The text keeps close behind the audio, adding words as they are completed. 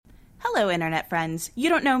Hello, Internet friends. You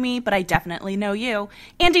don't know me, but I definitely know you.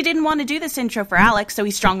 Andy didn't want to do this intro for Alex, so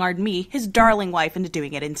he strong-armed me, his darling wife, into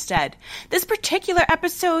doing it instead. This particular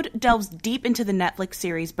episode delves deep into the Netflix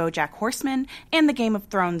series Bojack Horseman and the Game of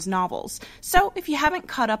Thrones novels. So if you haven't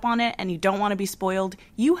caught up on it and you don't want to be spoiled,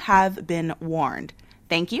 you have been warned.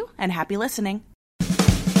 Thank you, and happy listening.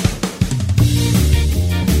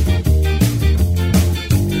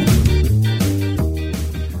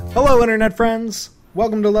 Hello, Internet friends.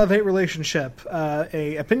 Welcome to Love-Hate Relationship,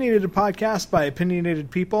 a opinionated podcast by opinionated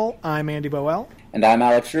people. I'm Andy Boel. And I'm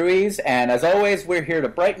Alex Ruiz, and as always, we're here to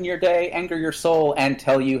brighten your day, anger your soul, and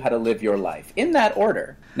tell you how to live your life. In that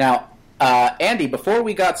order. Now, Andy, before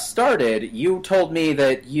we got started, you told me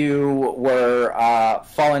that you were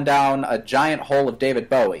falling down a giant hole of David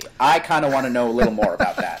Bowie. I kind of want to know a little more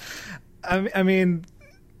about that. I mean,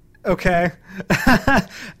 okay.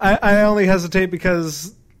 I only hesitate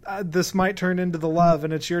because this might turn into the love,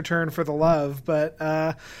 and it's your turn for the love. But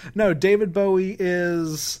no, David Bowie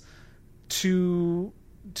is, to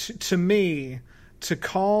me, to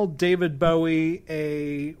call David Bowie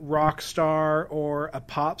a rock star or a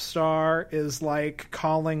pop star is like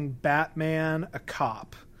calling Batman a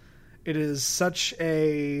cop. It is such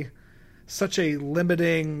a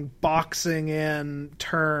limiting, boxing in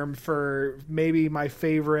term for maybe my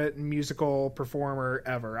favorite musical performer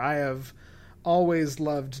ever. I have always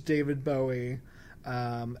loved David Bowie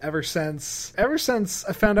ever since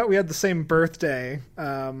I found out we had the same birthday.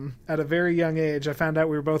 At a very young age, I found out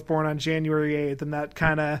we were both born on January 8th, and that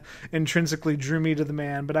kind of intrinsically drew me to the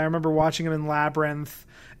man. But I remember watching him in Labyrinth,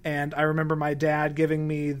 and I remember my dad giving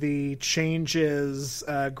me the Changes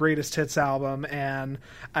Greatest Hits album, and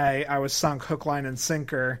I was sunk hook, line, and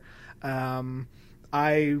sinker.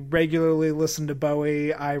 I regularly listen to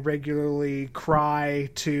Bowie. I regularly cry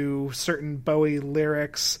to certain Bowie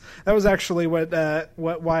lyrics. That was actually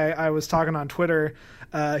why I was talking on Twitter.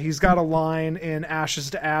 He's got a line in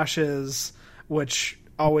Ashes to Ashes, which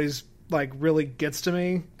always really gets to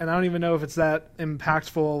me. And I don't even know if it's that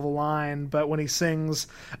impactful of a line, but when he sings,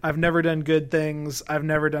 "I've never done good things. I've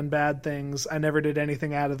never done bad things. I never did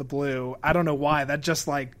anything out of the blue." I don't know why. That just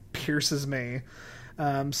pierces me.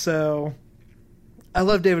 So I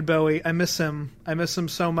love David Bowie. I miss him. I miss him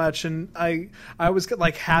so much, and I always get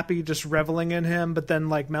happy just reveling in him, but then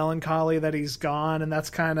melancholy that he's gone, and that's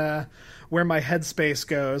kind of where my headspace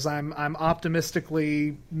goes. I'm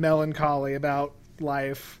optimistically melancholy about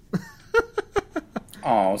life.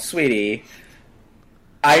 Oh, sweetie.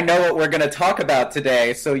 I know what we're going to talk about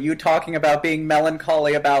today, so you talking about being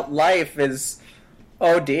melancholy about life is,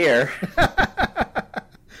 oh dear.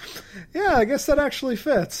 Yeah, I guess that actually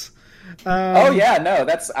fits.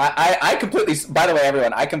 That's I completely, by the way,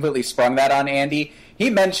 everyone, I completely sprung that on Andy. He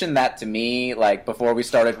mentioned that to me before we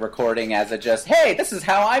started recording as hey, this is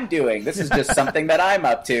how I'm doing, this is just something that I'm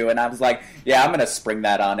up to, and I was like, yeah, I'm gonna spring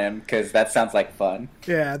that on him because that sounds like fun.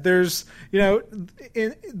 Yeah, there's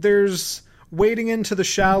there's wading into the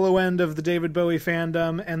shallow end of the David Bowie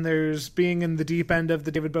fandom, and there's being in the deep end of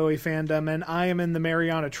the David Bowie fandom, and I am in the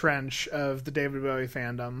Mariana Trench of the David Bowie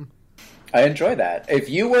fandom. I enjoy that. If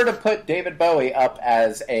you were to put David Bowie up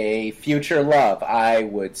as a future love, I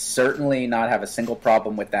would certainly not have a single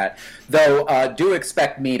problem with that. Though, do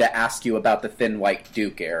expect me to ask you about the Thin White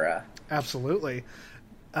Duke era. Absolutely.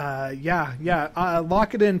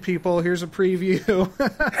 Lock it in, people. Here's a preview.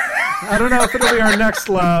 I don't know if it'll be our next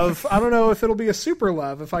love. I don't know if it'll be a super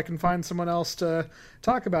love, if I can find someone else to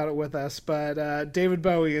talk about it with us. But David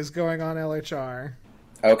Bowie is going on LHR.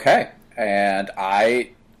 Okay. And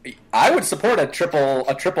I would support a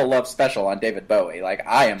triple love special on David Bowie.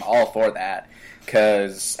 I am all for that.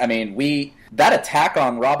 Because, that attack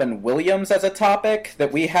on Robin Williams as a topic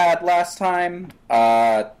that we had last time,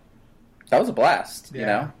 that was a blast, you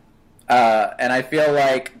know? And I feel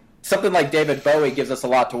like something like David Bowie gives us a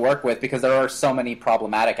lot to work with because there are so many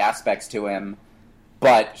problematic aspects to him,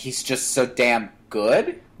 but he's just so damn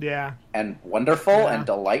good. Yeah. And wonderful and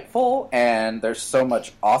delightful, and there's so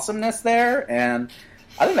much awesomeness there, and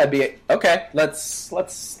I think that'd be okay. Let's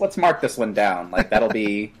mark this one down. That'll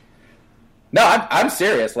be. No, I'm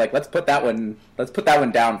serious. Let's put that one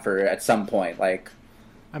down for at some point.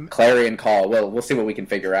 Clarion Call. We'll see what we can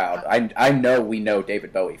figure out. I know we know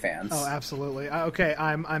David Bowie fans. Oh, absolutely. Okay,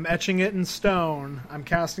 I'm etching it in stone. I'm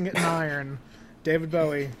casting it in iron. David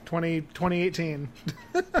Bowie, 2018.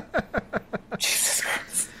 Jesus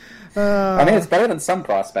Christ. It's better than some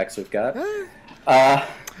prospects we've got.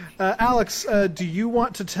 Alex, do you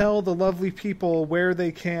want to tell the lovely people where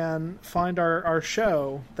they can find our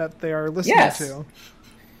show that they are listening to?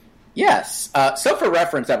 Yes. So for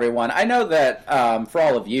reference, everyone, I know that for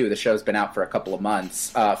all of you, the show's been out for a couple of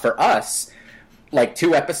months. For us, like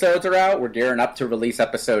 2 episodes are out. We're gearing up to release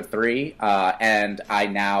episode 3. And I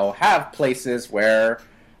now have places where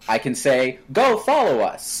I can say, go follow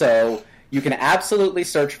us. So you can absolutely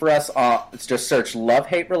search for us. Just search Love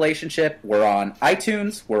Hate Relationship. We're on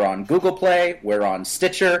iTunes. We're on Google Play. We're on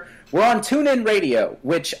Stitcher. We're on TuneIn Radio,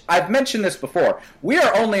 which I've mentioned this before. We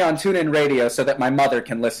are only on TuneIn Radio so that my mother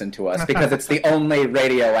can listen to us because it's the only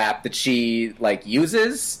radio app that she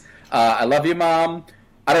uses. I love you, Mom.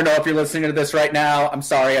 I don't know if you're listening to this right now. I'm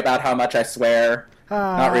sorry about how much I swear.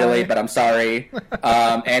 Hi. Not really, but I'm sorry.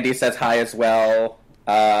 Andy says hi as well.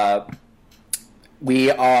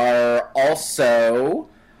 We are also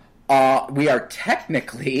we are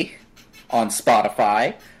technically on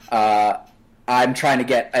Spotify. I'm trying to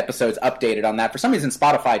get episodes updated on that. For some reason,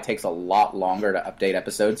 Spotify takes a lot longer to update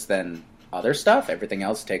episodes than other stuff. Everything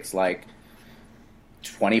else takes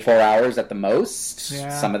 24 hours at the most. Yeah.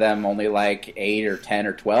 Some of them only 8 or 10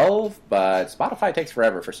 or 12, but Spotify takes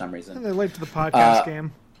forever for some reason. And they're late to the podcast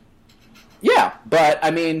game. Yeah, but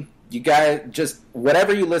I mean, you guys just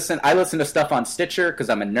whatever you listen. I listen to stuff on Stitcher because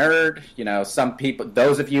I'm a nerd. Some people,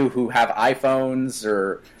 those of you who have iPhones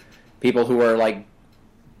or people who are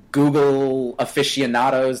Google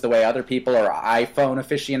aficionados the way other people are iPhone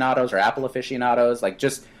aficionados or Apple aficionados,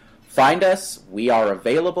 just find us. We are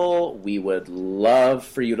available. We would love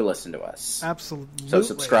for you to listen to us. Absolutely. So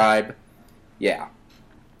subscribe. Yeah.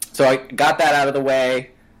 So I got that out of the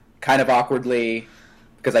way kind of awkwardly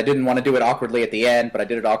because I didn't want to do it awkwardly at the end, but I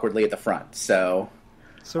did it awkwardly at the front. So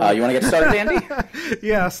you want to get started, Andy?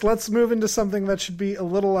 Yes, let's move into something that should be a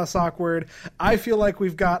little less awkward. I feel like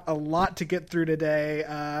we've got a lot to get through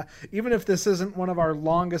today. Even if this isn't one of our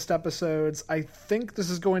longest episodes, I think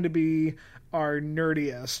this is going to be our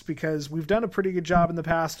nerdiest because we've done a pretty good job in the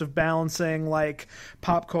past of balancing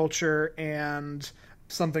pop culture and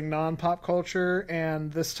something non-pop culture,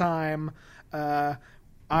 and this time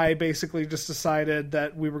I basically just decided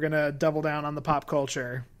that we were going to double down on the pop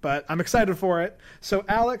culture, but I'm excited for it. So,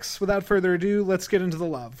 Alex, without further ado, let's get into the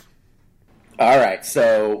love. All right,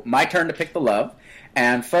 so my turn to pick the love.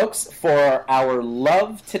 And, folks, for our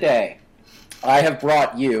love today, I have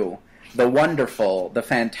brought you the wonderful, the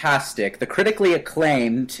fantastic, the critically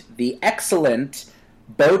acclaimed, the excellent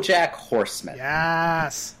Bojack Horseman.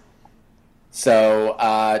 Yes! So,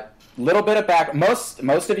 little bit of back. Most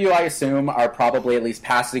of you, I assume, are probably at least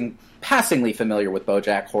passingly familiar with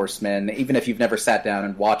BoJack Horseman, even if you've never sat down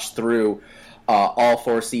and watched through all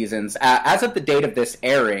 4 seasons. As of the date of this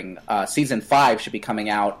airing, season 5 should be coming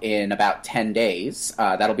out in about 10 days.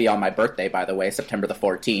 That'll be on my birthday, by the way, September the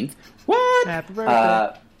 14th. What? Happy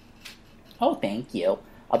birthday! Oh, thank you.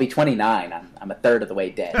 I'll be 29. I'm a third of the way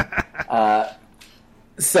dead.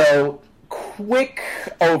 So. Quick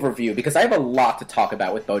overview, because I have a lot to talk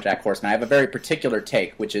about with BoJack Horseman. I have a very particular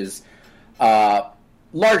take, which is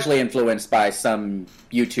largely influenced by some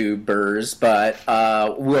YouTubers, but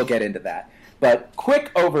we'll get into that. But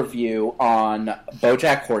quick overview on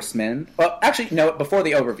BoJack Horseman. Well, actually, no, before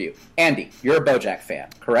the overview. Andy, you're a BoJack fan,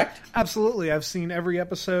 correct? Absolutely. I've seen every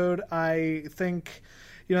episode. I think,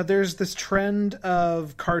 there's this trend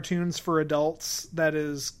of cartoons for adults that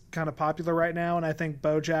is kind of popular right now, and I think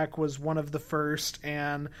BoJack was one of the first,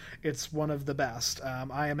 and it's one of the best.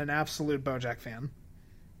 I am an absolute BoJack fan.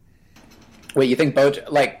 Wait, you think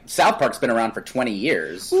BoJack... South Park's been around for 20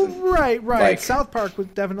 years. Right. South Park was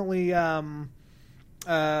definitely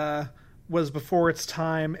was before its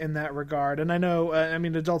time in that regard, and I know,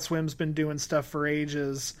 Adult Swim's been doing stuff for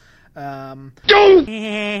ages, but...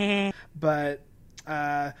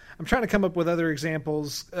 I'm trying to come up with other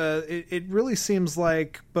examples. It really seems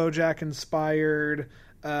like BoJack inspired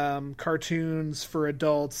cartoons for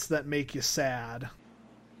adults that make you sad.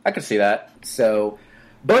 I could see that. So,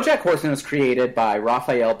 BoJack Horseman was created by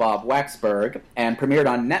Raphael Bob Waxberg and premiered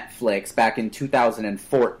on Netflix back in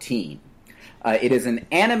 2014. It is an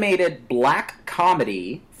animated black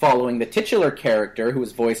comedy following the titular character, who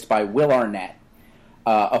was voiced by Will Arnett,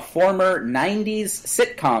 a former 90s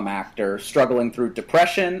sitcom actor struggling through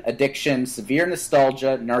depression, addiction, severe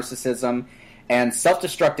nostalgia, narcissism, and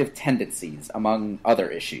self-destructive tendencies, among other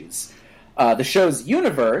issues. The show's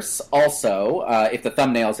universe also, if the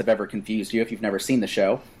thumbnails have ever confused you, if you've never seen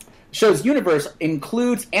the show's universe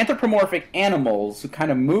includes anthropomorphic animals who kind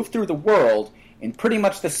of move through the world in pretty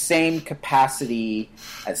much the same capacity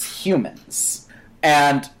as humans.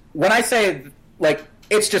 And when I say,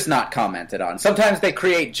 it's just not commented on. Sometimes they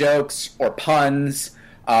create jokes or puns.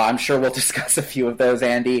 I'm sure we'll discuss a few of those,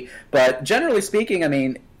 Andy. But generally speaking,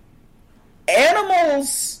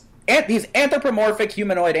 animals these anthropomorphic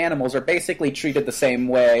humanoid animals are basically treated the same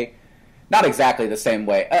way. Not exactly the same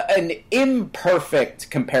way. An imperfect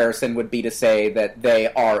comparison would be to say that they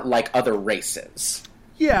are like other races.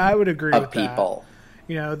 Yeah, I would agree of with people.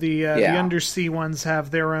 That. You know, the undersea ones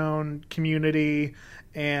have their own community,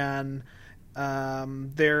 and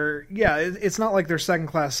it's not like they're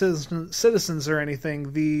second-class citizens or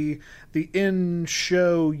anything. The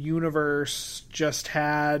in-show universe just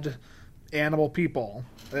had animal people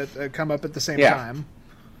that come up at the same time.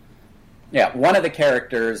 Yeah, one of the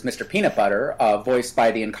characters, Mr. Peanut Butter, voiced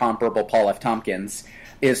by the incomparable Paul F. Tompkins,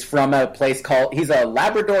 is from a place called... He's a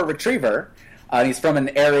Labrador Retriever. He's from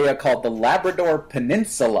an area called the Labrador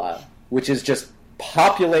Peninsula, which is just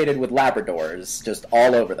populated with Labradors just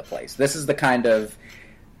all over the place. This is the kind of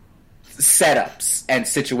setups and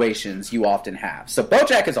situations you often have. So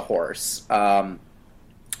Bojack is a horse. Other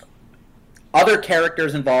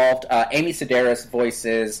characters involved, Amy Sedaris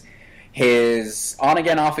voices his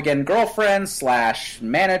on-again, off-again girlfriend /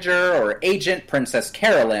 manager or agent, Princess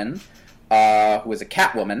Carolyn, who is a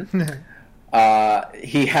Catwoman.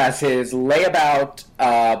 He has his layabout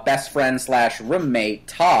best friend / roommate,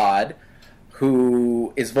 Todd,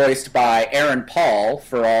 who is voiced by Aaron Paul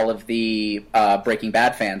for all of the Breaking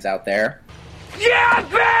Bad fans out there. Yeah,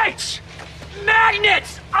 bitch!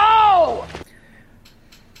 Magnets! Oh!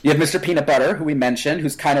 You have Mr. Peanut Butter, who we mentioned,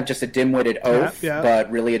 who's kind of just a dim-witted oaf, but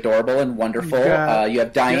really adorable and wonderful. You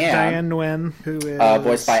have Diane. Diane Nguyen, who is...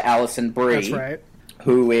 voiced by Allison Brie. That's right.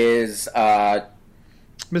 Who is...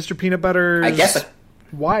 Mr. Peanut Butter's I guess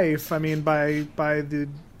wife. I mean, by the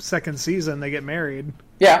second season, they get married.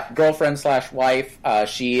 Yeah, girlfriend / wife.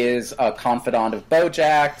 She is a confidant of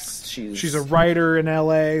Bojack's. She's a writer in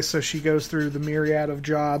L.A., so she goes through the myriad of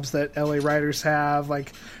jobs that L.A. writers have.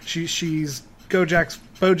 Like, she's... Bojack's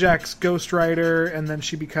ghostwriter, and then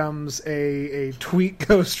she becomes a tweet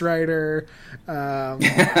ghostwriter,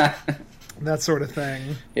 that sort of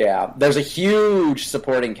thing. Yeah, there's a huge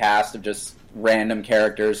supporting cast of just random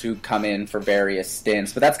characters who come in for various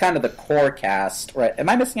stints, but that's kind of the core cast, right? Am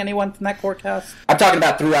I missing anyone from that core cast? I'm talking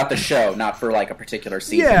about throughout the show, not for like a particular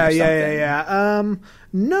season. Yeah.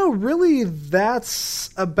 No, really,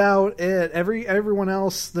 that's about it. Everyone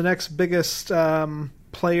else, the next biggest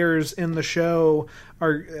players in the show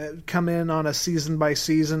are come in on a season by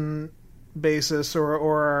season basis,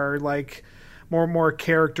 or are like more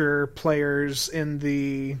character players in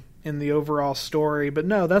the overall story. But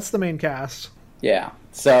no, that's the main cast. Yeah.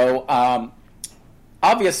 So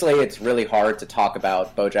obviously it's really hard to talk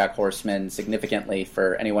about BoJack Horseman significantly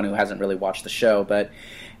for anyone who hasn't really watched the show, but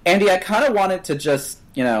Andy, I kind of wanted to just,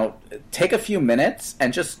 take a few minutes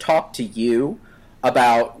and just talk to you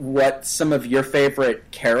about what some of your favorite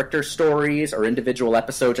character stories or individual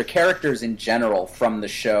episodes or characters in general from the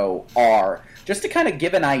show are, just to kind of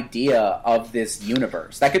give an idea of this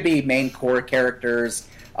universe. That could be main core characters,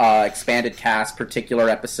 expanded cast, particular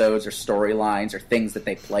episodes or storylines or things that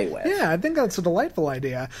they play with. Yeah, I think that's a delightful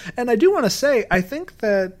idea. And I do want to say, I think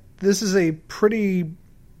that this is a pretty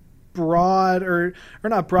broad, or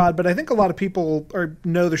not broad, but I think a lot of people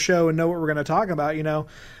know the show and know what we're going to talk about,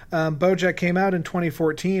 Bojack came out in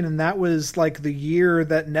 2014, and that was like the year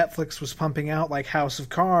that Netflix was pumping out like House of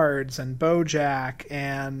Cards and Bojack,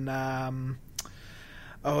 and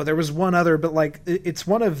there was one other, but like it's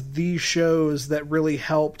one of these shows that really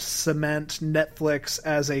helped cement Netflix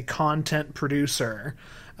as a content producer,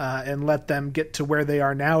 and let them get to where they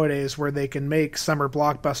are nowadays, where they can make summer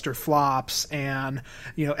blockbuster flops, and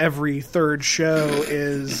every third show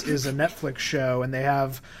is a Netflix show, and they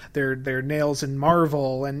have their nails in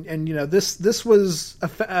Marvel, and this was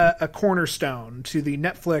a cornerstone to the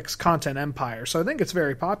Netflix content empire. So I think it's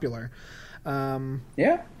very popular.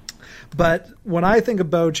 Yeah. But when I think of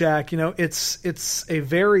BoJack, it's a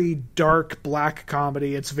very dark black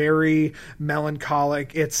comedy. It's very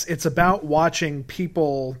melancholic. It's about watching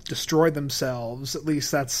people destroy themselves. At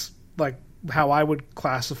least that's like how I would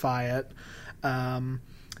classify it.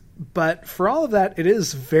 But for all of that, it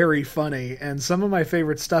is very funny, and some of my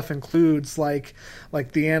favorite stuff includes like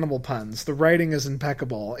the animal puns. The writing is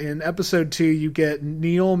impeccable. In episode 2, you get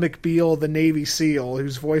Neil McBeal, the Navy SEAL,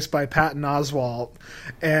 who's voiced by Patton Oswalt,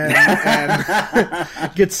 and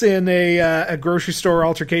gets in a grocery store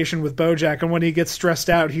altercation with Bojack, and when he gets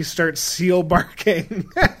stressed out, he starts seal barking.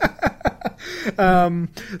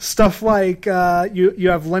 Stuff like you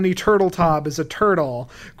have Lenny Turtletop as a turtle,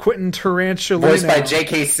 Quentin Tarantulino, voiced by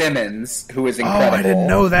J.K. Simmons, who is incredible. Oh, I didn't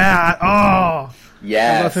know that. Oh,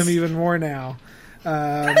 yes, I love him even more now.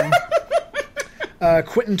 Quentin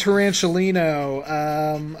Tarantulino,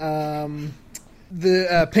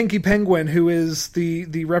 the Pinky Penguin, who is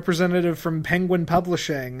the representative from Penguin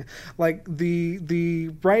Publishing. Like,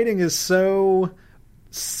 the writing is so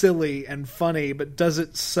silly and funny, but does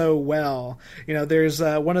it so well. You know, there's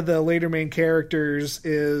one of the later main characters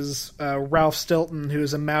is Ralph Stilton, who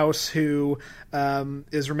is a mouse who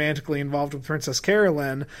is romantically involved with Princess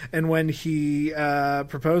Carolyn, and when he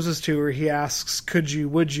proposes to her, he asks,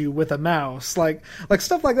 would you with a mouse? Like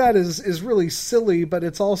stuff like that is really silly, but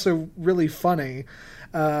it's also really funny.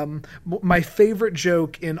 My favorite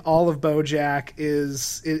joke in all of Bojack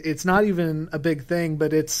is it's not even a big thing,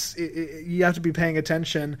 but you have to be paying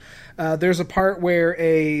attention. There's a part where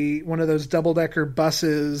one of those double-decker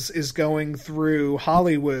buses is going through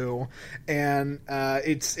Hollywood, and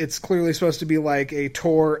it's clearly supposed to be like a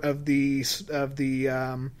tour of a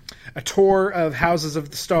tour of Houses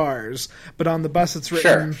of the Stars, but on the bus it's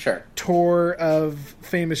written tour of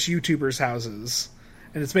famous YouTubers' houses.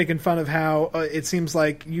 And it's making fun of how it seems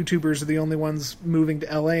like YouTubers are the only ones moving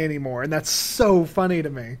to LA anymore. And that's so funny to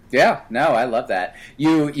me. Yeah, no, I love that.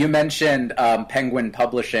 You mentioned Penguin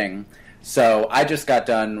Publishing. So I just got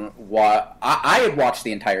done. I had watched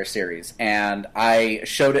the entire series, and I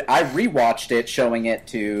rewatched it, showing it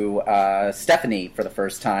to Stephanie for the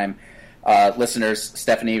first time. Listeners,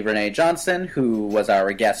 Stephanie Renee Johnson, who was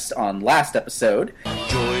our guest on last episode.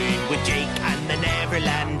 Join with Jake and the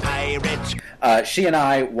Neverland Pirates. She and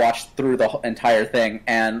I watched through the entire thing,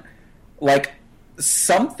 and like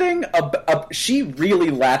she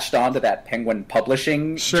really latched onto that Penguin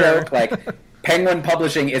Publishing joke. Like, Penguin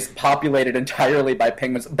Publishing is populated entirely by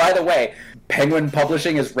penguins. By the way, Penguin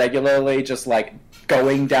Publishing is regularly just like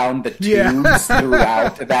going down the tubes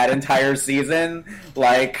throughout that entire season.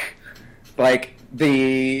 Like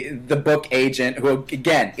the book agent, who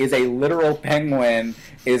again is a literal penguin,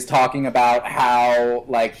 is talking about how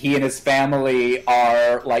like he and his family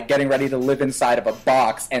are like getting ready to live inside of a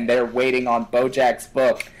box, and they're waiting on Bojack's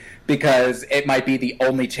book because it might be the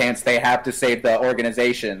only chance they have to save the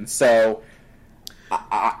organization. So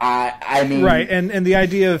I mean, right, and the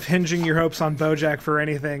idea of hinging your hopes on Bojack for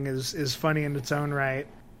anything is funny in its own right.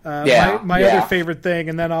 My other favorite thing,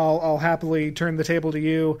 and then I'll happily turn the table to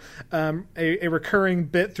you. A recurring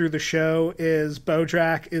bit through the show is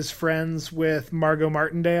Bojack is friends with Margot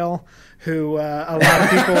Martindale, who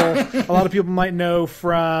a lot of people might know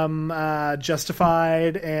from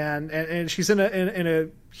Justified, and she's in a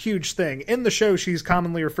huge thing in the show. She's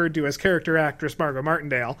commonly referred to as character actress Margot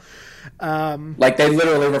Martindale. Like, they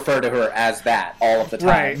literally refer to her as that all of the time,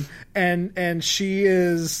 right? And she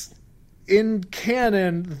is, in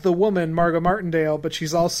canon, the woman Margot Martindale, but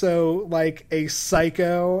she's also like a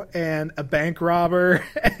psycho and a bank robber,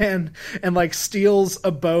 and like steals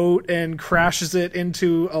a boat and crashes it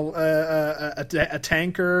into a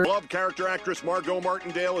tanker. Beloved character actress Margot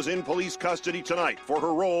Martindale is in police custody tonight for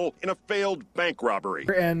her role in a failed bank robbery.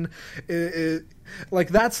 And like,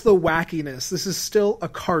 that's the wackiness. This is still a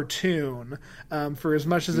cartoon, for as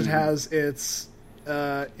much as it has its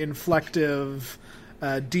inflective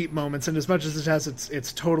deep moments, and as much as it has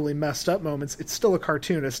its totally messed up moments, it's still a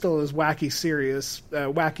cartoon. It still is wacky, serious,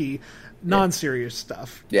 wacky, non-serious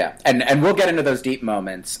stuff. Yeah, and we'll get into those deep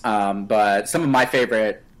moments, but some of my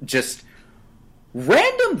favorite just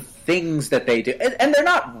random things that they do, and they're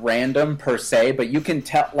not random per se, but you can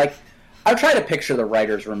tell, like, I try to picture the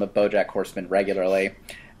writer's room of Bojack Horseman regularly,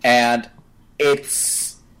 and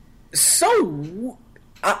it's so...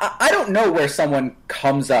 I don't know where someone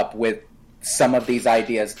comes up with some of these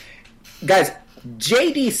ideas. Guys,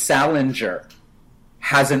 J.D. Salinger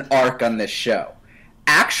has an arc on this show.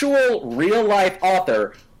 Actual real-life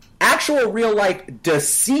author, actual real-life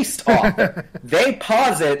deceased author. They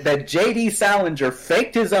posit that J.D. Salinger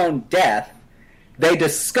faked his own death. They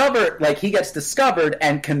discover, like, he gets discovered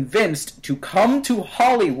and convinced to come to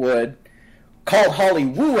Hollywood, called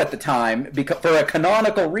Hollywood at the time, for a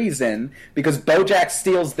canonical reason, because Bojack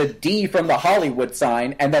steals the D from the Hollywood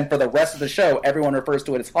sign, and then for the rest of the show, everyone refers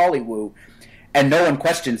to it as Hollywood, and no one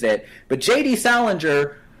questions it. But J.D.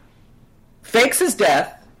 Salinger fakes his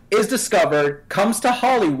death, is discovered, comes to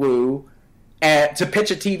Hollywood to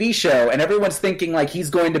pitch a TV show, and everyone's thinking like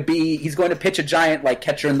he's going to pitch a giant like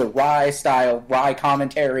Catcher in the Rye style Rye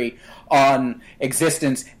commentary on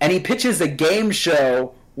existence, and he pitches a game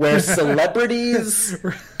show where celebrities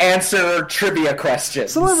answer trivia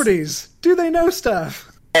questions. Celebrities, do they know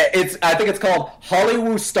stuff? I think it's called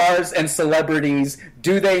Hollywood Stars and Celebrities.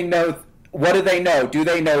 Do they know? What do they know? Do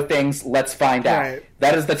they know things? Let's find out. Right.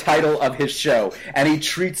 That is the title of his show, and he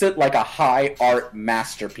treats it like a high art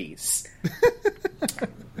masterpiece.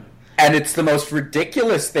 And it's the most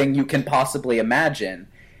ridiculous thing you can possibly imagine,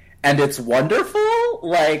 and it's wonderful.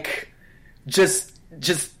 Like, just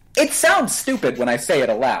it sounds stupid when I say it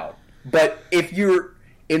aloud, but if you're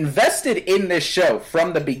invested in this show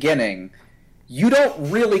from the beginning, you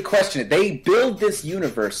don't really question it. They build this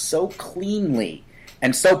universe so cleanly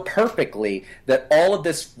and so perfectly that all of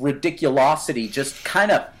this ridiculosity just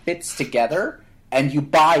kind of fits together and you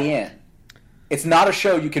buy in. It's not a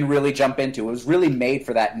show you can really jump into. It was really made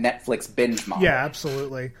for that Netflix binge model. Yeah,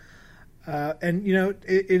 absolutely. And, you know,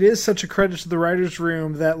 it is such a credit to the writer's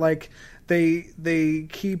room that, like, they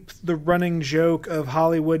keep the running joke of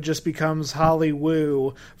Hollywood just becomes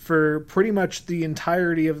Hollywoo for pretty much the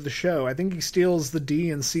entirety of the show. I think he steals the D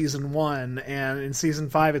in season 1, and in season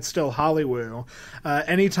 5 it's still Hollywoo.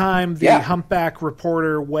 Anytime the humpback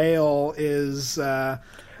reporter Whale is...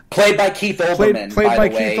 Played by Keith Olbermann, Played by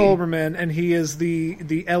Keith Olbermann, and he is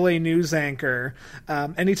the LA news anchor.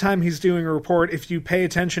 Anytime he's doing a report, if you pay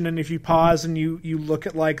attention and if you pause and you look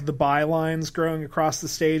at like the bylines growing across the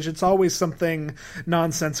stage, it's always something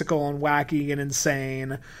nonsensical and wacky and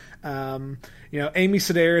insane. You know, Amy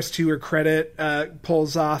Sedaris, to her credit,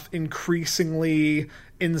 pulls off increasingly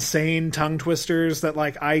insane tongue twisters that,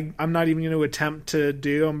 like, I'm not even going to attempt to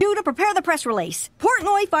do. To prepare the press release.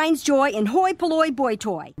 Portnoy finds joy in hoi polloi boy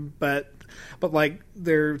toy. But like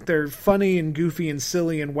they're funny and goofy and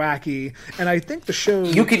silly and wacky, and I think the show,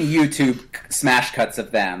 you can YouTube smash cuts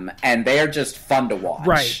of them and they are just fun to watch,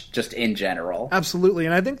 right? Just in general. Absolutely.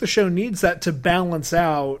 And I think the show needs that to balance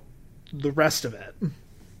out the rest of it.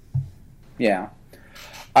 Yeah.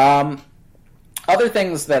 Other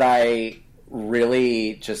things that I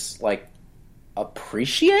really just like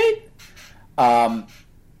appreciate,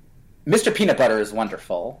 Mr. Peanut Butter is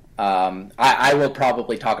wonderful. I will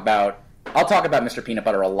probably talk about Mr. Peanut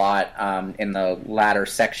Butter a lot in the latter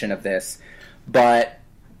section of this, but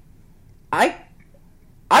I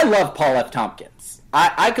love Paul F. Tompkins.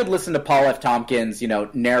 I could listen to Paul F. Tompkins, you know,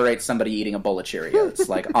 narrate somebody eating a bowl of Cheerios.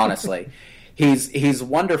 Like, honestly, he's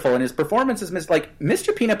wonderful, and his performance is like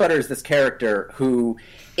Mr. Peanut Butter is this character who,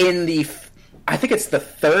 in I think it's the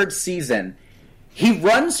 3rd season, he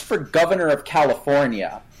runs for governor of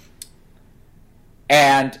California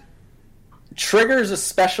and triggers a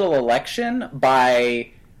special election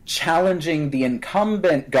by challenging the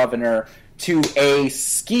incumbent governor to a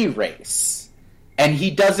ski race. And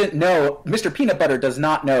he doesn't know, Mr. Peanut Butter does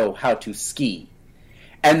not know how to ski.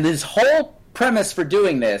 And his whole premise for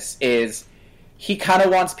doing this is he kind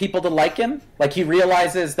of wants people to like him. Like, he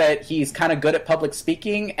realizes that he's kind of good at public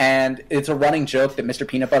speaking, and it's a running joke that Mr.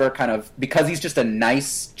 Peanut Butter kind of, because he's just a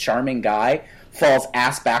nice, charming guy, falls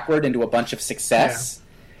ass backward into a bunch of success.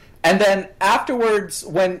 Yeah. And then afterwards,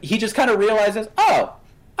 when he just kind of realizes, oh,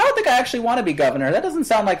 I don't think I actually want to be governor. That doesn't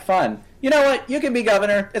sound like fun. You know what? You can be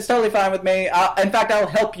governor. It's totally fine with me. In fact, I'll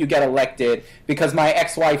help you get elected because my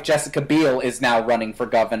ex-wife, Jessica Biel, is now running for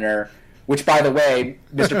governor. Which, by the way,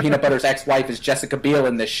 Mr. Peanut Butter's ex-wife is Jessica Biel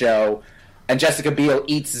in this show, and Jessica Biel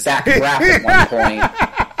eats Zach Braff at one point.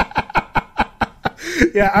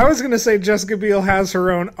 Yeah, I was going to say Jessica Biel has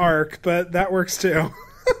her own arc, but that works too.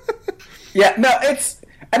 Yeah, no, it's...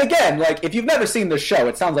 And again, like, if you've never seen the show,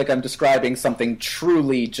 it sounds like I'm describing something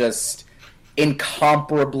truly just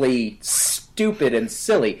incomparably stupid and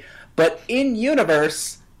silly. But in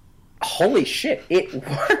universe... holy shit, it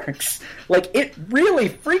works. Like, it really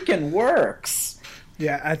freaking works.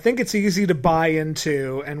 Yeah, I think it's easy to buy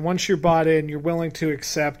into, and once you're bought in, you're willing to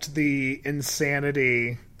accept the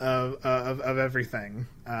insanity of everything.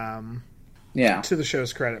 Yeah. To the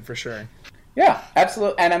show's credit, for sure. Yeah,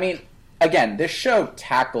 absolutely. And I mean, again, this show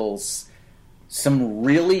tackles some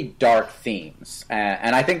really dark themes,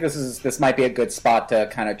 and I think this might be a good spot to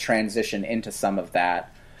kind of transition into some of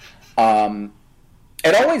that.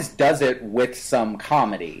 It always does it with some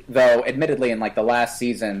comedy, though admittedly in like the last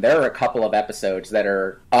season, there are a couple of episodes that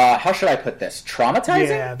are, how should I put this, traumatizing?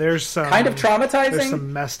 Yeah, there's some... kind of traumatizing? There's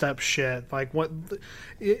some messed up shit. Like, what...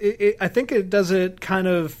 I think it does it kind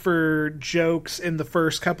of for jokes in the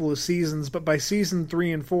first couple of seasons, but by season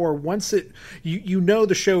 3 and 4, once it... You know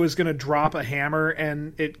the show is going to drop a hammer,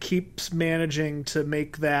 and it keeps managing to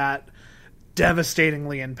make that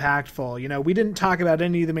devastatingly impactful. You know, we didn't talk about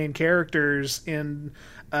any of the main characters in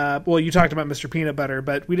well, you talked about Mr. Peanut Butter,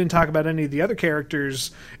 but we didn't talk about any of the other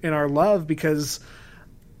characters in Our Love because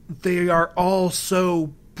they are all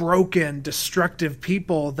so broken, destructive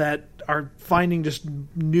people that are finding just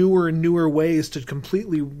newer and newer ways to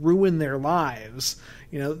completely ruin their lives.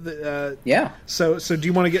 You know, yeah. So do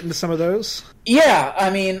you want to get into some of those? Yeah, I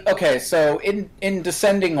mean, okay, so in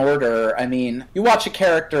descending order, I mean, you watch a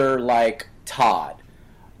character like Todd.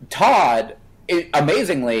 Todd,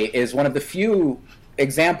 amazingly, is one of the few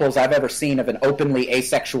examples I've ever seen of an openly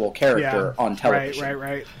asexual character on television.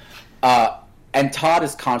 Right. And Todd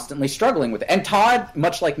is constantly struggling with it. And Todd,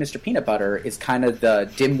 much like Mr. Peanut Butter, is kind of the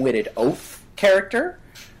dim-witted oaf character.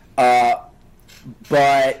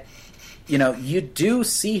 But, you know, you do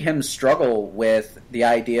see him struggle with the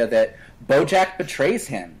idea that Bojack betrays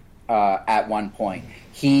him at one point.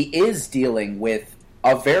 He is dealing with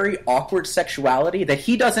a very awkward sexuality that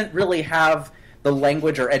he doesn't really have the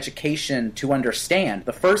language or education to understand.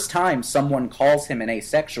 The first time someone calls him an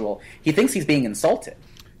asexual, he thinks he's being insulted.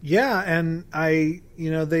 Yeah, and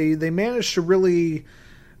they managed to really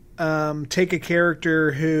take a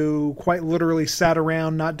character who quite literally sat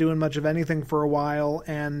around not doing much of anything for a while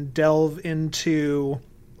and delve into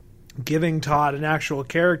giving Todd an actual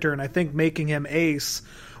character, and I think making him Ace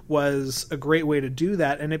was a great way to do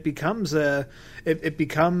that, and it becomes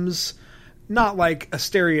not like a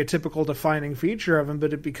stereotypical defining feature of him,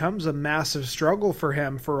 but it becomes a massive struggle for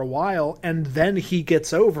him for a while, and then he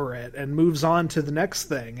gets over it and moves on to the next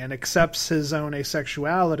thing and accepts his own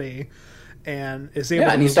asexuality and is able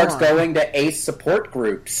to and he move starts on. going to ace support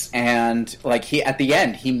groups, and like at the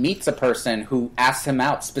end he meets a person who asks him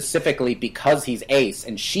out specifically because he's ace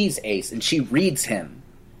and she's ace, and she reads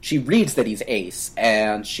that he's ace,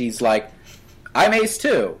 and she's like, I'm ace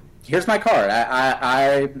too. Here's my card.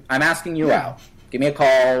 I'm asking you out. Give me a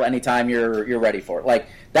call anytime you're ready for it. Like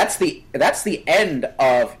that's the end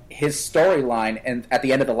of his storyline, and at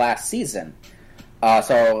the end of the last season.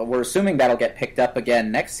 So we're assuming that'll get picked up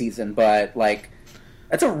again next season. But like,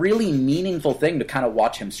 that's a really meaningful thing to kind of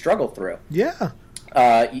watch him struggle through. Yeah.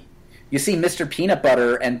 You see, Mr. Peanut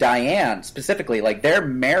Butter and Diane specifically, like their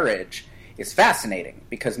marriage is fascinating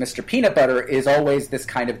because Mr. Peanut Butter is always this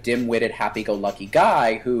kind of dim-witted, happy-go-lucky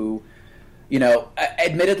guy who, you know,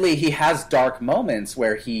 admittedly he has dark moments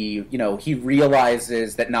where he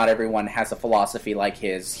realizes that not everyone has a philosophy like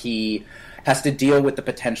his. He has to deal with the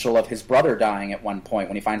potential of his brother dying at one point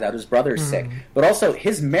when he finds out his brother's sick. But also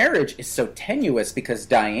his marriage is so tenuous because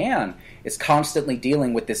Diane is constantly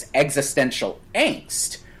dealing with this existential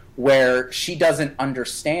angst where she doesn't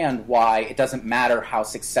understand why it doesn't matter how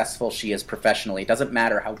successful she is professionally. It doesn't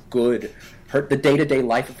matter how good the day-to-day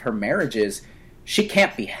life of her marriage is. She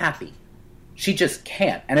can't be happy. She just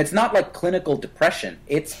can't. And it's not like clinical depression.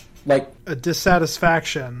 It's like a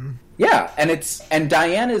dissatisfaction. Yeah, and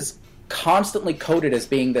Diane is constantly coded as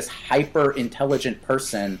being this hyper-intelligent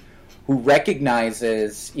person who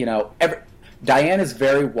recognizes, Diane is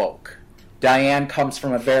very woke. Diane comes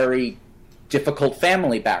from a very difficult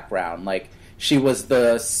family background. Like, she was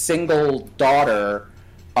the single daughter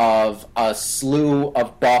of a slew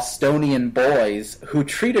of Bostonian boys who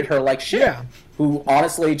treated her like shit. Yeah. Who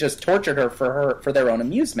honestly just tortured her for their own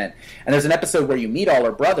amusement. And there's an episode where you meet all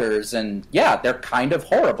her brothers, and yeah, they're kind of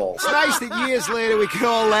horrible. It's nice that years later we can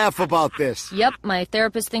all laugh about this. Yep, my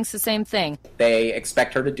therapist thinks the same thing. They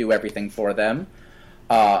expect her to do everything for them.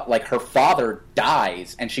 Like, her father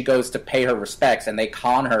dies, and she goes to pay her respects, and they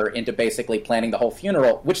con her into basically planning the whole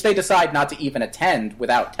funeral, which they decide not to even attend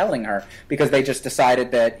without telling her, because they just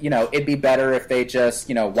decided that, it'd be better if they just,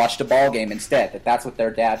 watched a ball game instead, that's what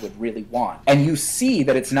their dad would really want. And you see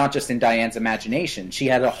that it's not just in Diane's imagination. She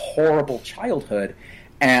had a horrible childhood,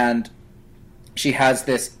 and she has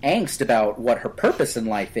this angst about what her purpose in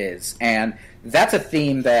life is, and that's a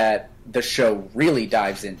theme that the show really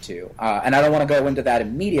dives into. And I don't want to go into that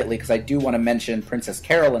immediately because I do want to mention Princess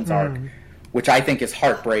Carolyn's arc, which I think is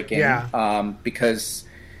heartbreaking because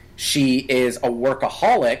she is a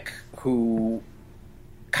workaholic who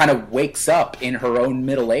kind of wakes up in her own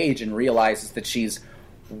middle age and realizes that she's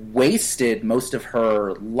wasted most of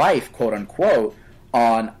her life, quote unquote,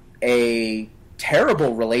 on a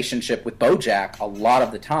terrible relationship with Bojack a lot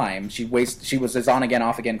of the time. She was his on-again,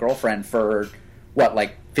 off-again girlfriend for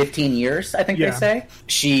 15 years, I think they say.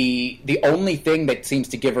 The only thing that seems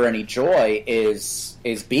to give her any joy is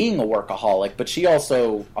being a workaholic, but she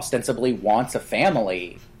also ostensibly wants a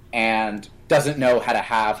family and doesn't know how to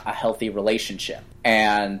have a healthy relationship.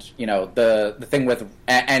 And, the thing with...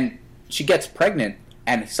 And she gets pregnant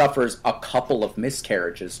and suffers a couple of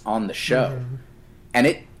miscarriages on the show. And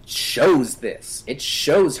it shows this. It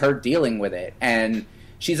shows her dealing with it. And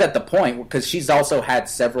she's at the point, because she's also had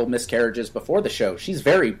several miscarriages before the show, she's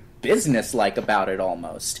very businesslike about it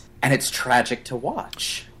almost. And it's tragic to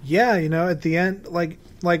watch. Yeah, at the end, like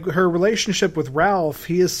her relationship with Ralph,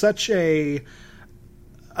 he is such a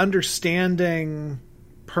understanding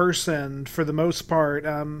person for the most part.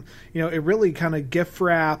 It really kind of gift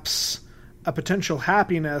wraps a potential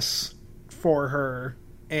happiness for her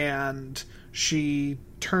and she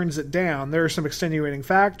turns it down. There are some extenuating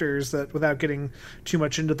factors that, without getting too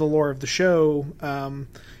much into the lore of the show,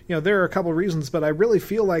 there are a couple of reasons, but I really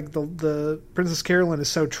feel like the Princess Carolyn is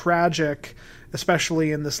so tragic,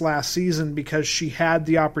 especially in this last season, because she had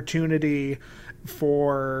the opportunity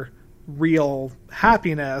for real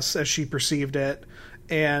happiness as she perceived it,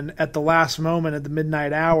 and at the last moment, at the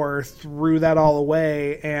midnight hour, threw that all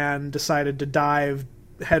away and decided to dive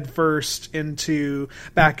headfirst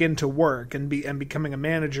back into work and becoming a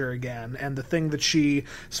manager again. And the thing that she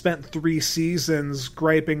spent 3 seasons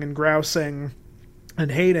griping and grousing and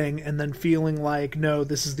hating, and then feeling like, no,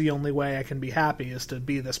 this is the only way I can be happy, is to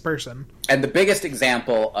be this person. And the biggest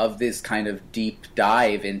example of this kind of deep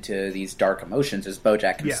dive into these dark emotions is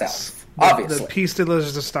Bojack himself. Yes. Obviously. The piece de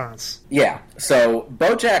resistance. Yeah. So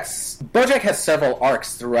Bojack has several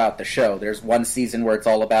arcs throughout the show. There's one season where it's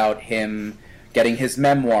all about him getting his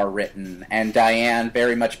memoir written, and Diane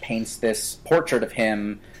very much paints this portrait of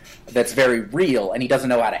him that's very real, and he doesn't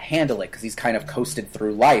know how to handle it because he's kind of coasted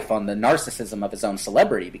through life on the narcissism of his own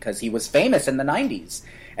celebrity, because he was famous in the 90s,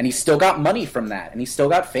 and he still got money from that, and he still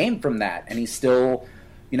got fame from that, and he's still,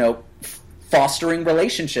 fostering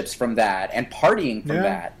relationships from that, and partying from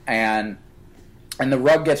that, and the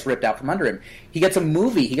rug gets ripped out from under him. He gets a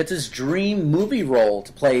movie. He gets his dream movie role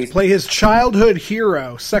to play his childhood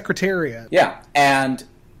hero, Secretariat. Yeah, and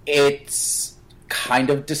it's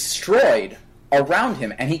kind of destroyed around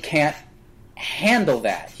him, and he can't handle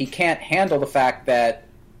that. He can't handle the fact that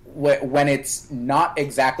when it's not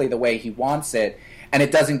exactly the way he wants it, and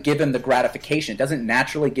it doesn't give him the gratification, it doesn't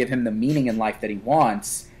naturally give him the meaning in life that he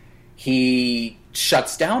wants, he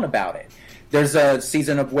shuts down about it. There's a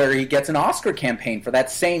season of where he gets an Oscar campaign for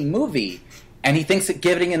that same movie, and he thinks that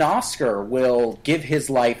giving an Oscar will give his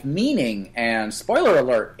life meaning, and spoiler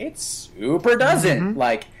alert, it super doesn't,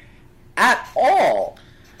 at all.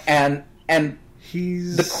 And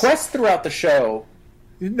the quest throughout the show...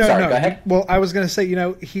 Go ahead. Well, I was going to say,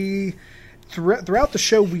 he... Throughout the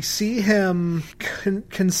show, we see him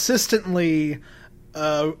consistently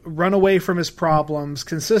run away from his problems,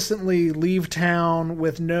 consistently leave town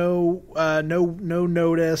with no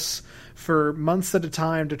notice for months at a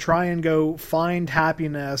time to try and go find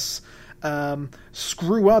happiness,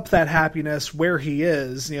 screw up that happiness where he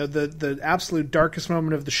is. The absolute darkest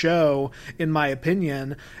moment of the show, in my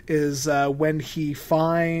opinion, is when he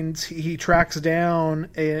tracks down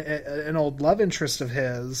an old love interest of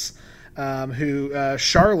his,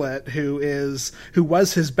 Charlotte, who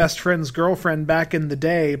was his best friend's girlfriend back in the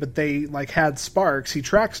day, but they had sparks. He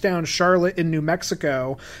tracks down Charlotte in New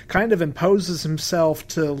Mexico, kind of imposes himself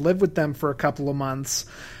to live with them for a couple of months,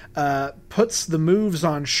 puts the moves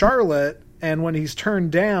on Charlotte, and when he's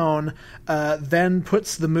turned down, then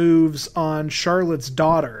puts the moves on Charlotte's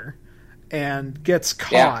daughter, and gets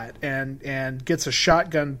caught, and gets a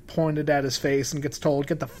shotgun pointed at his face and gets told,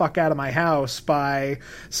 "Get the fuck out of my house," by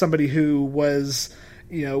somebody who was,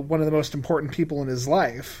 one of the most important people in his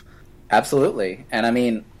life. Absolutely. And I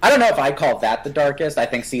mean, I don't know if I call that the darkest. I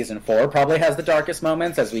think season 4 probably has the darkest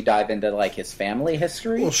moments as we dive into his family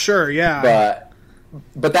history. Well, sure, yeah.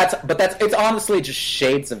 But that's it's honestly just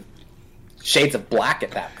shades of black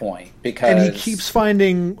at that point, because and he keeps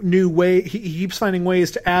finding he keeps finding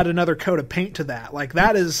ways to add another coat of paint to that.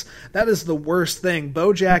 That is the worst thing.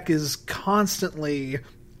 Bojack is constantly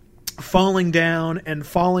falling down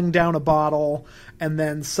a bottle, and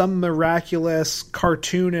then some miraculous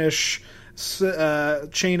cartoonish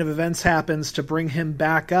chain of events happens to bring him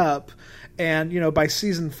back up. And by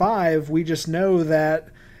season 5, we just know that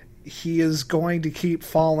he is going to keep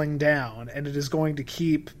falling down, and it is going to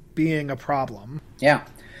keep being a problem. Yeah.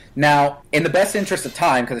 Now, in the best interest of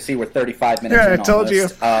time, because I see we're 35 minutes in I told you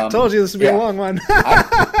this would be a long one.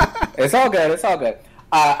 It's all good. It's all good.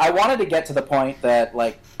 I wanted to get to the point that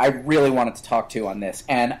I really wanted to talk to on this,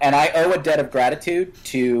 and I owe a debt of gratitude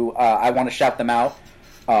to. I want to shout them out.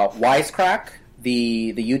 Wisecrack,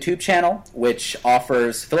 the YouTube channel, which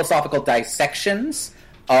offers philosophical dissections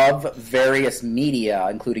of various media,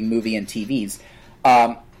 including movie and TVs.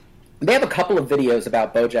 They have a couple of videos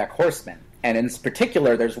about Bojack Horseman, and in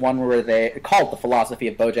particular, there's one where they called The Philosophy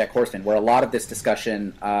of Bojack Horseman, where a lot of this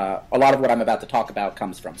discussion, a lot of what I'm about to talk about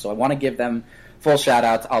comes from. So I want to give them full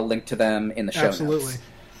shout-outs. I'll link to them in the show notes.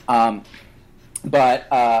 But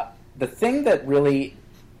the thing that really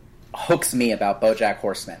hooks me about Bojack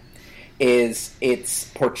Horseman is its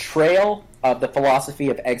portrayal of the philosophy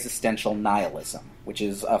of existential nihilism, which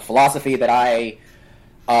is a philosophy that I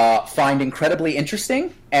find incredibly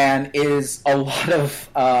interesting, and is a lot of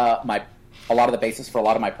the basis for a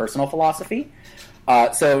lot of my personal philosophy.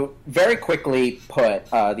 So, very quickly put,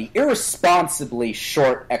 the irresponsibly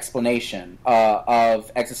short explanation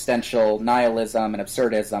of existential nihilism and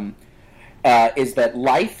absurdism is that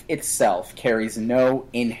life itself carries no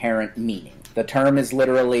inherent meaning. The term is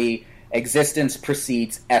literally existence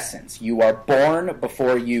precedes essence. You are born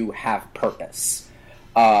before you have purpose.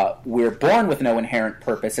 We're born with no inherent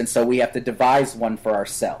purpose, and so we have to devise one for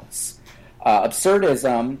ourselves.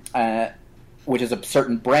 Absurdism, which is a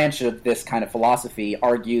certain branch of this kind of philosophy,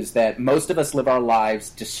 argues that most of us live our lives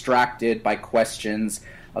distracted by questions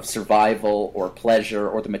of survival or pleasure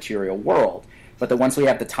or the material world. But that once we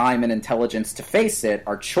have the time and intelligence to face it,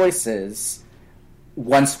 our choices,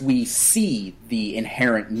 once we see the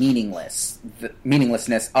inherent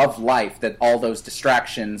meaninglessness of life, that all those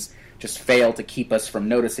distractions just fail to keep us from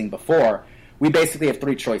noticing before, we basically have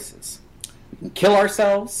three choices. We can kill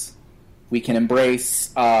ourselves, we can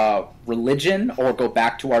embrace religion or go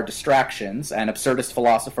back to our distractions. And absurdist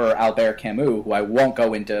philosopher Albert Camus, who I won't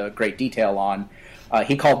go into great detail on,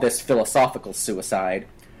 he called this philosophical suicide.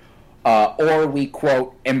 Or we,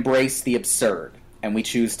 quote, embrace the absurd, and we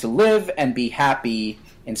choose to live and be happy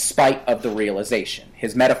in spite of the realization.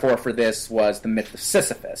 His metaphor for this was the myth of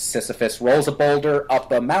Sisyphus. Sisyphus rolls a boulder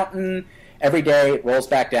up a mountain. Every day it rolls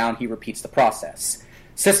back down. He repeats the process.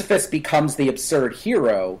 Sisyphus becomes the absurd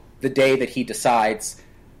hero the day that he decides,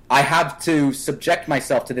 I have to subject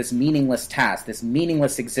myself to this meaningless task, this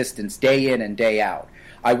meaningless existence, day in and day out.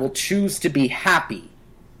 I will choose to be happy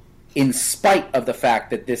in spite of the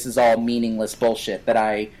fact that this is all meaningless bullshit that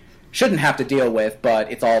I shouldn't have to deal with,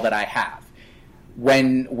 but it's all that I have.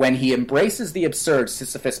 When he embraces the absurd,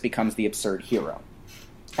 Sisyphus becomes the absurd hero.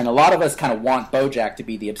 And a lot of us kind of want Bojack to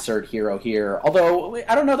be the absurd hero here, although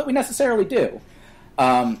I don't know that we necessarily do.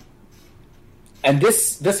 And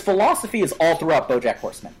this philosophy is all throughout Bojack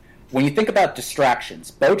Horseman. When you think about distractions,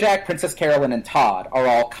 Bojack, Princess Carolyn, and Todd are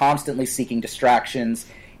all constantly seeking distractions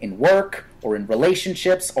in work, or in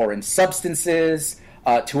relationships, or in substances,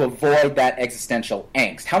 to avoid that existential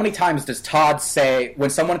angst. How many times does Todd say, when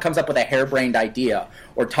someone comes up with a harebrained idea,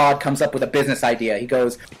 or Todd comes up with a business idea, he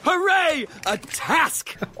goes, "Hooray! A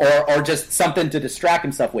task!" or just something to distract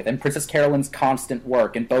himself with. And Princess Carolyn's constant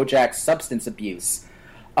work, and Bojack's substance abuse.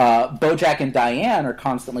 Bojack and Diane are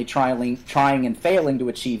constantly trying and failing to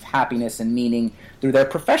achieve happiness and meaning through their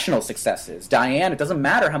professional successes. Diane, it doesn't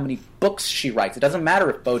matter how many books she writes. It doesn't matter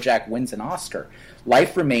if Bojack wins an Oscar.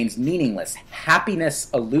 Life remains meaningless. Happiness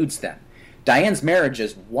eludes them. Diane's marriage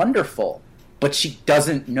is wonderful, but she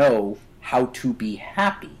doesn't know how to be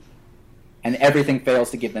happy. And everything fails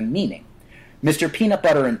to give them meaning. Mr. Peanut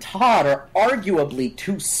Butter and Todd are arguably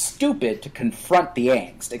too stupid to confront the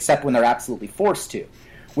angst, except when they're absolutely forced to,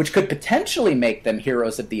 which could potentially make them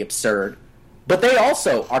heroes of the absurd, but they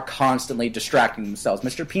also are constantly distracting themselves.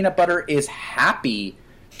 Mr. Peanut Butter is happy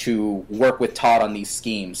to work with Todd on these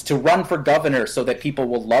schemes, to run for governor so that people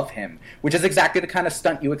will love him, which is exactly the kind of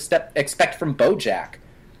stunt you expect from Bojack.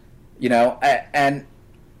 You know, and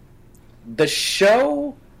the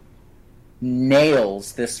show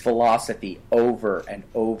nails this philosophy over and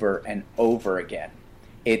over and over again.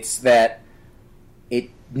 It's that it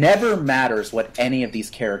never matters what any of these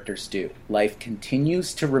characters do. Life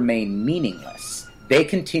continues to remain meaningless. They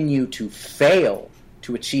continue to fail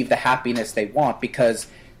to achieve the happiness they want because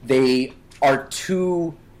they are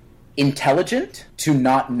too intelligent to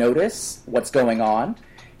not notice what's going on.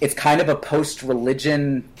 It's kind of a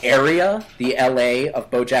post-religion area, the LA of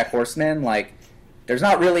Bojack Horseman. Like, there's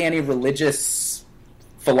not really any religious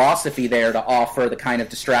philosophy there to offer the kind of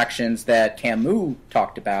distractions that Camus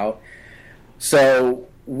talked about. So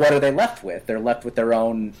what are they left with? They're left with their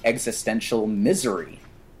own existential misery,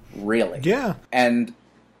 really. Yeah. And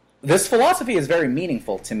this philosophy is very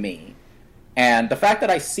meaningful to me. And the fact that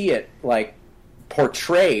I see it, like,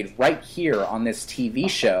 portrayed right here on this TV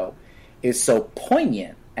show is so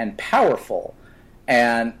poignant and powerful.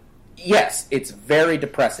 And yes, it's very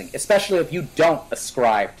depressing, especially if you don't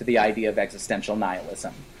ascribe to the idea of existential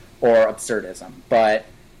nihilism or absurdism. But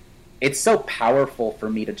it's so powerful for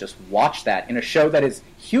me to just watch that in a show that is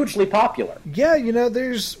hugely popular. Yeah, you know,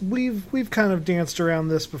 we've kind of danced around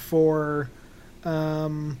this before.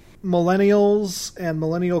 Millennials and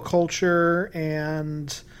millennial culture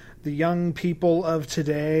and the young people of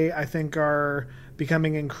today, I think, are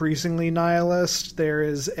becoming increasingly nihilist. There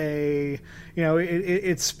is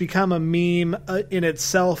it's become a meme in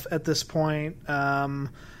itself at this point,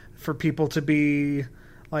 for people to be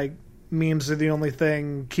like, memes are the only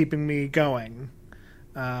thing keeping me going.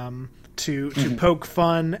 To poke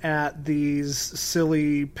fun at these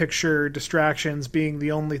silly picture distractions being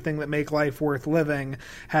the only thing that make life worth living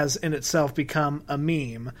has in itself become a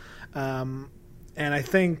meme. And I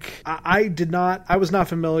think I was not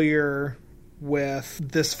familiar with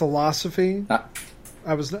this philosophy.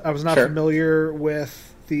 I was not familiar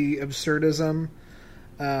with the absurdism.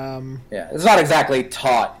 It's not exactly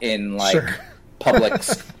taught in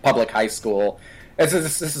public high school.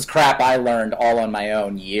 This is crap I learned all on my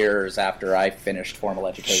own years after I finished formal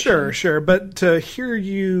education. Sure. But to hear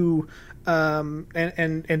you and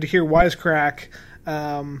to hear Wisecrack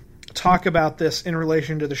talk about this in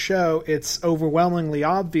relation to the show, it's overwhelmingly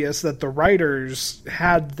obvious that the writers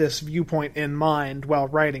had this viewpoint in mind while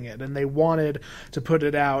writing it, and they wanted to put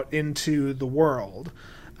it out into the world.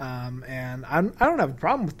 And I don't have a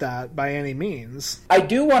problem with that by any means. I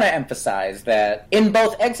do want to emphasize that in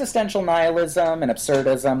both existential nihilism and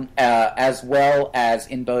absurdism, as well as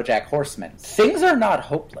in Bojack Horseman, things are not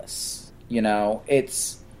hopeless. You know,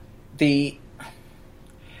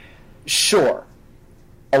 Sure,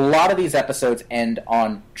 a lot of these episodes end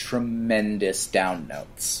on tremendous down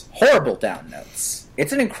notes. Horrible down notes.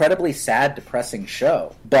 It's an incredibly sad, depressing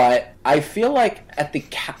show. But I feel like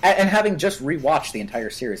and having just rewatched the entire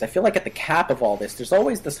series, I feel like at the cap of all this, there's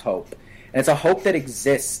always this hope. And it's a hope that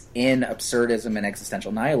exists in absurdism and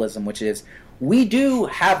existential nihilism, which is we do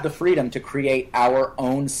have the freedom to create our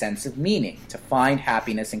own sense of meaning, to find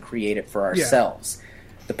happiness and create it for ourselves. Yeah.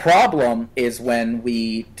 The problem is when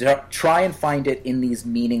we try and find it in these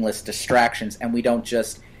meaningless distractions and we don't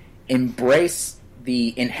just embrace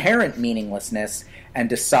the inherent meaninglessness and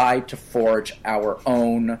decide to forge our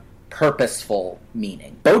own purposeful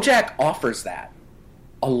meaning. Bojack offers that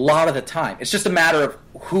a lot of the time. It's just a matter of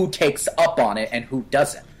who takes up on it and who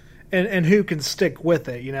doesn't. And who can stick with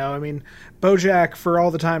it, you know? I mean, Bojack, for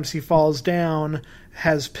all the times he falls down,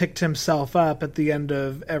 has picked himself up at the end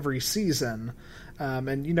of every season.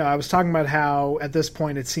 And, you know, I was talking about how at this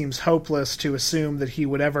point it seems hopeless to assume that he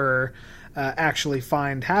would ever actually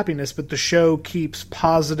find happiness, but the show keeps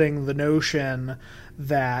positing the notion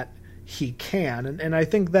that he can. And I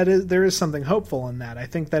think that there is something hopeful in that. I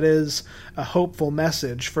think that is a hopeful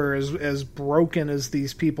message for as broken as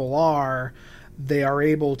these people are, they are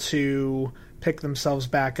able to pick themselves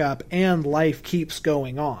back up and life keeps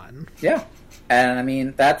going on. Yeah. And I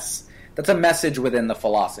mean, that's a message within the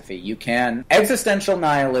philosophy. Existential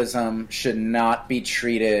nihilism should not be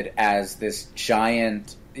treated as this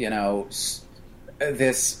giant, you know,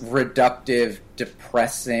 this reductive,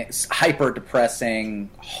 depressing,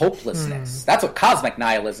 hyper-depressing hopelessness. That's what cosmic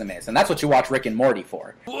nihilism is, and that's what you watch Rick and Morty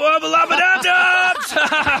for.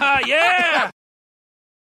 Yeah!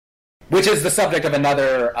 Which is the subject of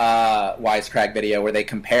another Wisecrack video where they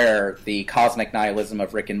compare the cosmic nihilism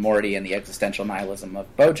of Rick and Morty and the existential nihilism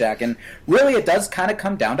of Bojack. And really it does kind of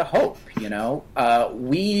come down to hope, you know?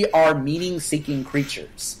 We are meaning-seeking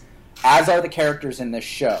creatures, as are the characters in this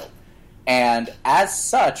show. And as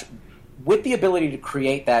such, with the ability to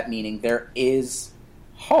create that meaning, there is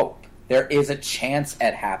hope. There is a chance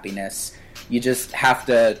at happiness. You just have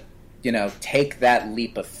to, you know, take that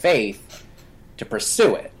leap of faith to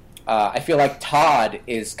pursue it. I feel like Todd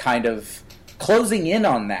is kind of closing in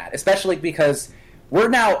on that, especially because we're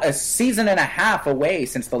now a season and a half away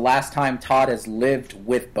since the last time Todd has lived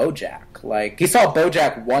with Bojack. Like, he saw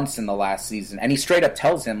Bojack once in the last season, and he straight up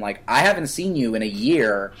tells him, like, I haven't seen you in a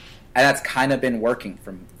year, and that's kind of been working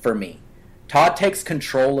for me. Todd takes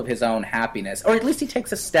control of his own happiness, or at least he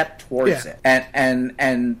takes a step towards it.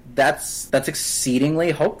 And that's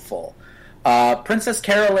exceedingly hopeful. Princess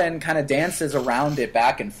Carolyn kind of dances around it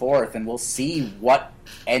back and forth, and we'll see what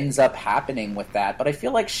ends up happening with that. But I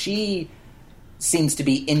feel like she seems to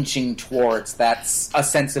be inching towards that's a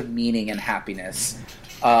sense of meaning and happiness.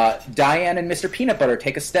 Diane and Mr. Peanut Butter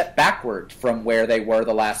take a step backward from where they were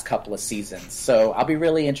the last couple of seasons. So I'll be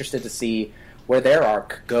really interested to see where their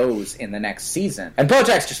arc goes in the next season. And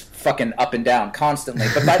Bojack's just fucking up and down constantly.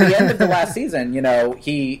 But by the end of the last season, you know,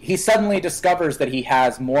 he suddenly discovers that he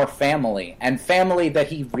has more family, and family that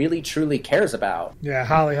he really truly cares about. Yeah,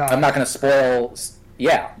 Hollyhock. I'm not going to spoil...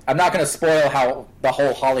 Yeah, I'm not going to spoil how the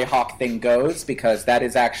whole Hollyhock thing goes, because that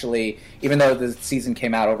is actually... Even though the season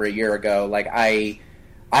came out over a year ago, like, I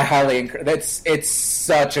highly encourage... It's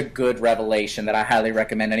such a good revelation that I highly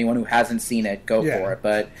recommend anyone who hasn't seen it, go for it.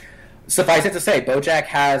 But... suffice it to say, Bojack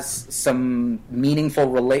has some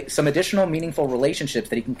additional meaningful relationships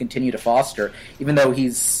that he can continue to foster, even though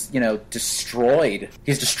he's, you know, destroyed.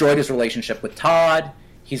 He's destroyed his relationship with Todd.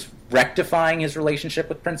 He's rectifying his relationship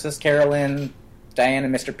with Princess Carolyn. Diane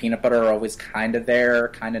and Mr. Peanut Butter are always kind of there,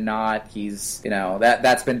 kind of not. He's, you know,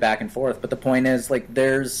 that's been back and forth. But the point is, like,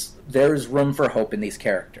 there's room for hope in these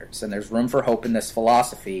characters, and there's room for hope in this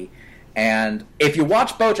philosophy. And if you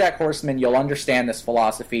watch BoJack Horseman, you'll understand this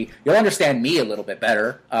philosophy. You'll understand me a little bit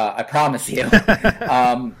better. I promise you.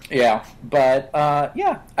 I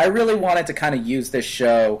really wanted to kind of use this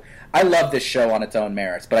show. I love this show on its own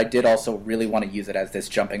merits, but I did also really want to use it as this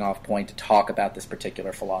jumping off point to talk about this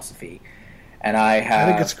particular philosophy. And I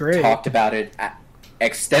think it's great. Talked about it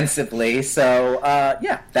extensively. So,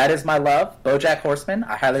 that is my love, BoJack Horseman.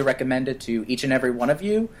 I highly recommend it to each and every one of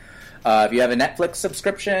you. If you have a Netflix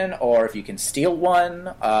subscription or if you can steal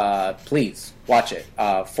one, please watch it.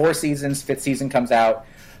 4 seasons, 5th season comes out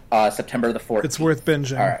September the 14th. It's worth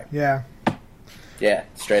binging. All right. Yeah. Yeah,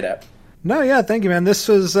 straight up. No, yeah, thank you, man. This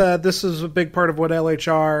was a big part of what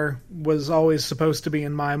LHR was always supposed to be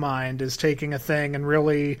in my mind, is taking a thing and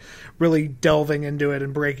really, really delving into it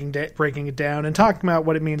and breaking it down and talking about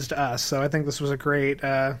what it means to us. So I think this was a great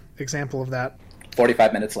example of that.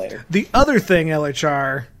 45 minutes later. The other thing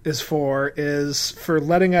LHR is for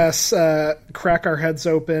letting us crack our heads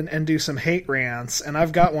open and do some hate rants, and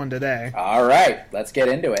I've got one today. All right, let's get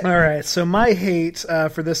into it. All right, so my hate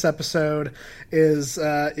for this episode is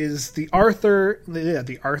the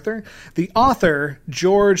author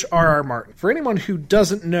George R.R. Martin. For anyone who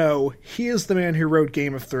doesn't know, he is the man who wrote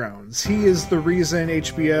Game of Thrones. He is the reason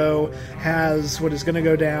HBO has what is going to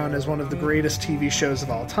go down as one of the greatest TV shows of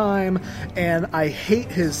all time, and I hate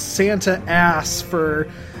his Santa ass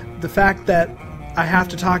for the fact that I have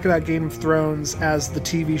to talk about Game of Thrones as the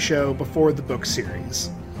TV show before the book series.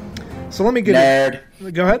 So let me get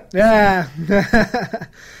Nerd. Go ahead. Yeah.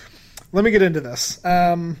 Let me get into this.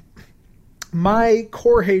 My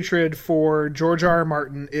core hatred for George R.R.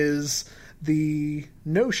 Martin is the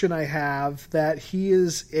notion I have that he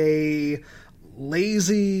is a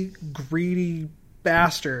lazy, greedy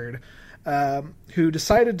bastard who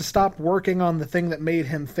decided to stop working on the thing that made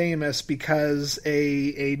him famous because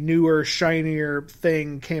a newer, shinier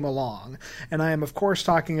thing came along. And I am, of course,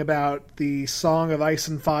 talking about the Song of Ice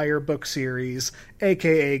and Fire book series,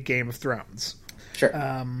 a.k.a. Game of Thrones. Sure.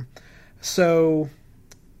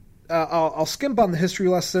 I'll skimp on the history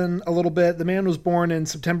lesson a little bit. The man was born in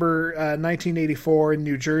September 1984 in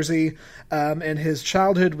New Jersey, and his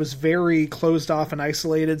childhood was very closed off and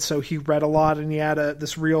isolated, so he read a lot, and he had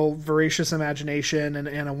this real voracious imagination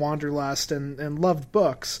and a wanderlust and loved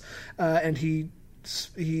books. And he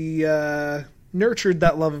nurtured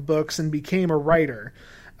that love of books and became a writer.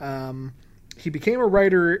 He became a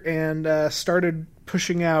writer and started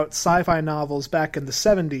pushing out sci-fi novels back in the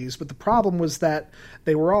 70s, but the problem was that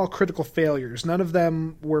they were all critical failures. None of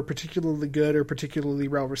them were particularly good or particularly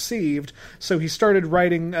well received, so he started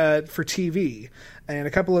writing for TV. And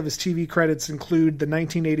a couple of his TV credits include the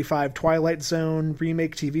 1985 Twilight Zone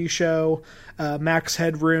remake TV show, Max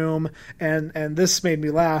Headroom, and this made me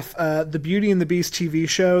laugh, the Beauty and the Beast TV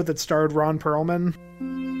show that starred Ron Perlman.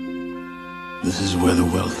 This is where the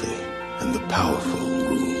wealthy and the powerful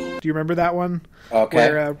rule. Do you remember that one?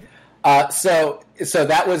 Okay. So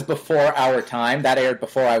that was before our time. That aired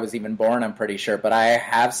before I was even born, I'm pretty sure. But I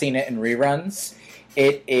have seen it in reruns.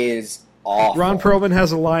 It is awful. Ron Perlman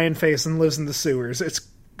has a lion face and lives in the sewers. It's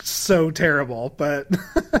so terrible. But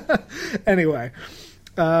anyway.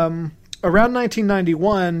 Around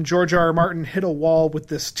 1991, George R.R. Martin hit a wall with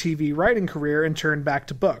this TV writing career and turned back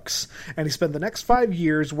to books. And he spent the next 5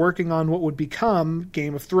 years working on what would become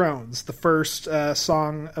Game of Thrones, the first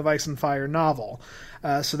Song of Ice and Fire novel.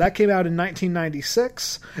 So that came out in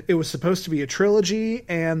 1996. It was supposed to be a trilogy,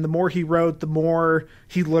 and the more he wrote, the more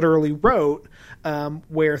he literally wrote,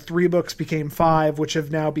 where 3 books became 5, which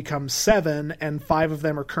have now become 7, and 5 of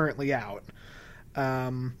them are currently out.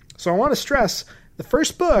 So I want to stress, the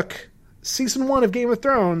first book, Season 1 of Game of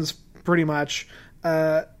Thrones, pretty much,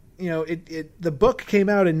 the book came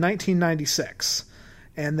out in 1996.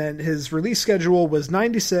 And then his release schedule was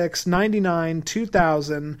 96, 99,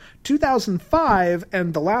 2000, 2005,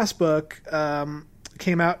 and the last book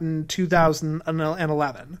came out in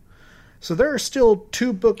 2011. So there are still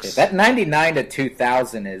 2 books. Okay, that 99 to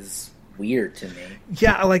 2000 is weird to me.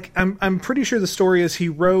 Yeah, like I'm pretty sure the story is he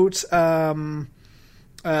wrote the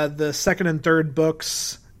second and third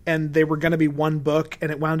books, and they were going to be one book, and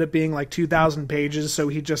it wound up being like 2,000 pages, so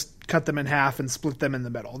he just cut them in half and split them in the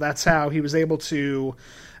middle. That's how he was able to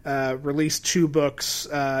release 2 books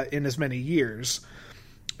in as many years.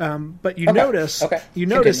 But you notice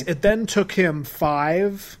it then took him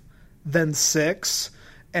 5, then 6,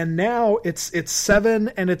 and now it's 7,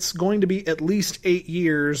 and it's going to be at least 8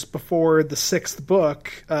 years before the 6th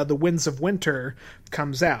book, The Winds of Winter,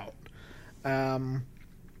 comes out.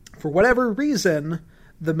 For whatever reason,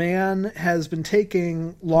 the man has been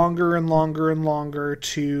taking longer and longer and longer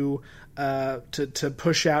to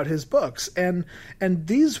push out his books, and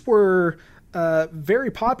these were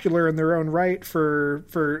very popular in their own right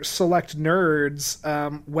for select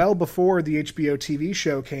nerds well before the HBO TV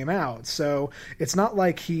show came out. So it's not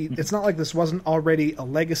like this wasn't already a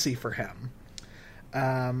legacy for him.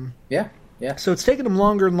 Yeah. So it's taken him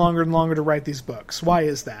longer and longer and longer to write these books. Why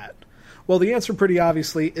is that? Well, the answer pretty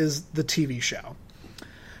obviously is the TV show.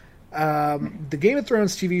 The Game of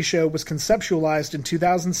Thrones TV show was conceptualized in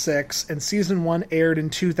 2006, and season 1 aired in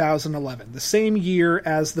 2011, the same year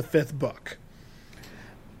as the 5th book.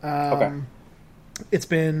 HBO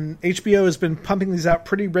has been pumping these out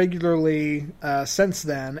pretty regularly since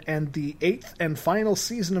then, and the 8th and final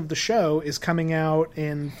season of the show is coming out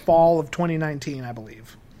in fall of 2019, I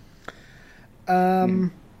believe.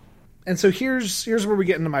 And so here's where we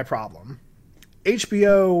get into my problem.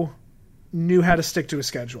 HBO knew how to stick to a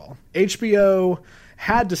schedule. HBO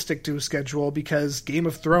had to stick to a schedule because Game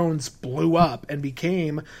of Thrones blew up and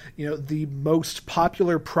became, the most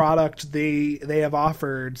popular product they have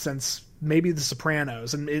offered since maybe The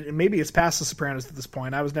Sopranos, and maybe it's past The Sopranos at this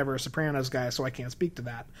point. I was never a Sopranos guy, so I can't speak to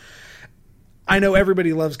that. I know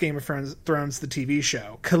everybody loves Game of Thrones, the TV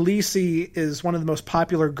show. Khaleesi is one of the most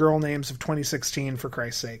popular girl names of 2016, for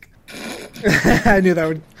Christ's sake. I knew that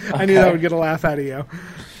would get a laugh out of you.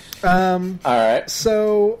 All right.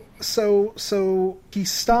 So he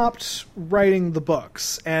stopped writing the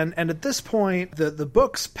books, and at this point,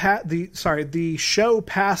 the show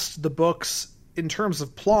passed the books in terms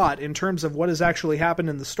of plot, in terms of what has actually happened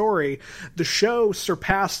in the story. The show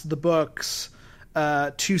surpassed the books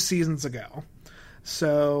 2 seasons ago.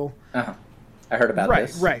 So I heard about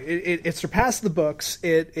this. Right. It surpassed the books.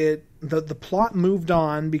 The plot moved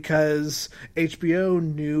on because HBO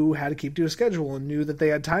knew how to keep to a schedule and knew that they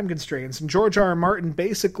had time constraints. And George R. R. Martin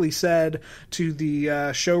basically said to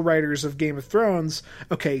the show writers of Game of Thrones,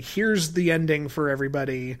 okay, here's the ending for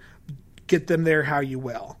everybody. Get them there how you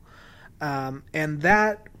will. And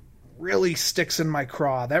that really sticks in my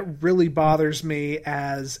craw. That really bothers me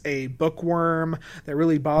as a bookworm. That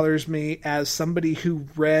really bothers me as somebody who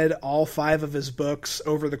read all 5 of his books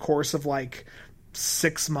over the course of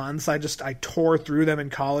 6 months. I tore through them in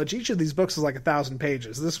college. Each of these books is 1,000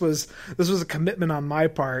 pages. This was a commitment on my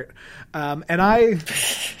part. And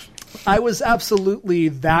I was absolutely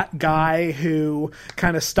that guy who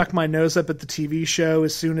kind of stuck my nose up at the TV show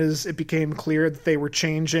as soon as it became clear that they were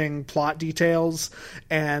changing plot details,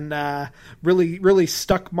 and really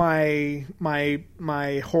stuck my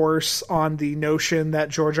horse on the notion that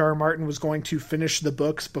George R. R. Martin was going to finish the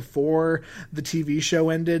books before the TV show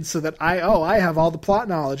ended, so that I have all the plot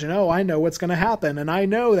knowledge, and I know what's going to happen, and I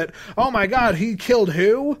know that, oh my God, he killed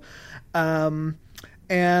who?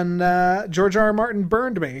 And George R. R. Martin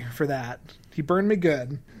burned me for that. He burned me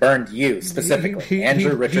good. Burned you specifically.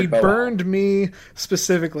 Andrew Richard Bowen. He burned me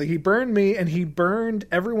specifically. He burned me, and he burned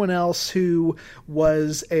everyone else who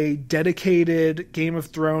was a dedicated Game of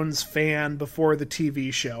Thrones fan before the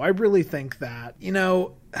TV show. I really think that.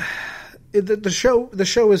 The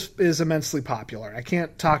show is immensely popular. I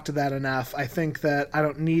can't talk to that enough. I think that I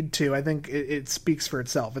don't need to. I think it speaks for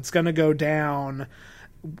itself. It's going to go down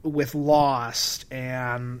with Lost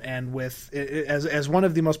and with as one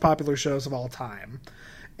of the most popular shows of all time.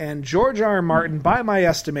 And George R. R. Martin, by my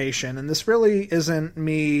estimation, and this really isn't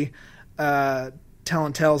me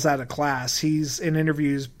telling tales out of class, he's in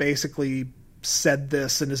interviews basically said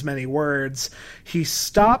this in as many words. He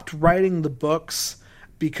stopped writing the books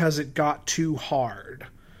because it got too hard.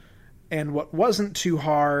 And what wasn't too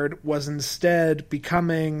hard was instead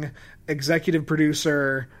becoming executive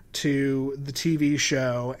producer to the TV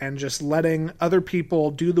show and just letting other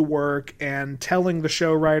people do the work and telling the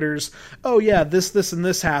show writers, oh yeah, this and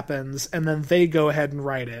this happens, and then they go ahead and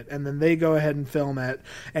write it, and then they go ahead and film it,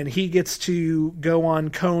 and he gets to go on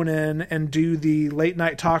Conan and do the late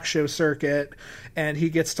night talk show circuit, and he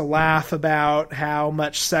gets to laugh about how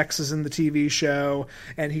much sex is in the TV show,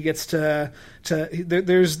 and he gets to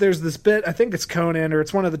there's this bit, I think it's Conan or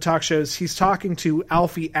it's one of the talk shows, he's talking to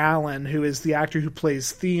Alfie Allen, who is the actor who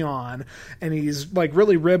plays Theon, and he's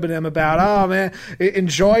really ribbing him about, oh man,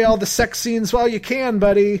 enjoy all the sex scenes while you can,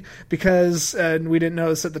 buddy, because we didn't know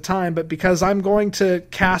this at the time, but because I'm going to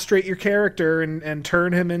castrate your character and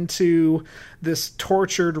turn him into this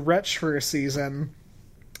tortured wretch for a season.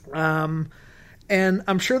 And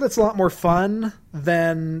I'm sure that's a lot more fun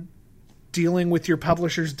than dealing with your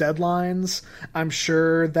publisher's deadlines. I'm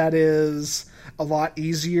sure that is a lot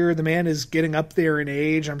easier. The man is getting up there in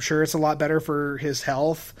age. I'm sure it's a lot better for his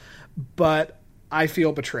health, but I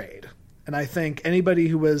feel betrayed. And I think anybody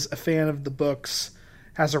who was a fan of the books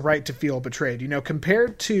has a right to feel betrayed.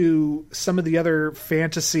 Compared to some of the other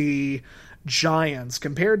fantasy giants,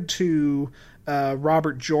 compared to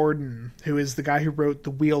Robert Jordan, who is the guy who wrote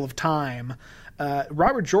The Wheel of Time,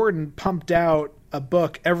 Robert Jordan pumped out a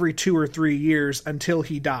book every 2 or 3 years until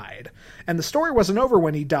he died. And the story wasn't over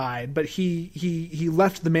when he died, but he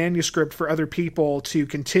left the manuscript for other people to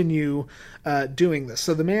continue doing this.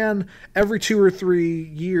 So the man, every 2 or 3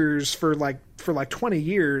 years for like 20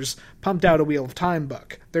 years, pumped out a Wheel of Time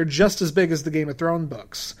book. They're just as big as the Game of Thrones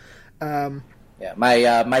books. Yeah,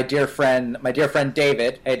 my dear friend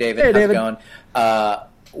David. Hey David, how's it going?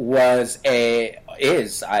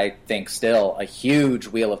 Is I think still a huge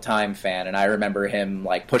Wheel of Time fan, and I remember him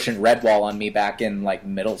like pushing Redwall on me back in like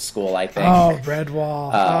middle school, I think. Oh,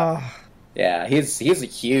 Redwall. Yeah, he's a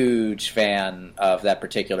huge fan of that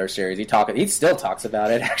particular series. He still talks about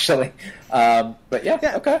it, actually. But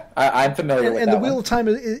yeah, okay, I'm familiar with that. And the Wheel of Time,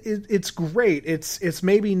 it's great. It's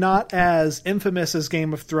maybe not as infamous as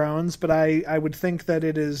Game of Thrones, but I would think that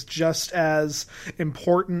it is just as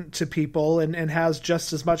important to people and has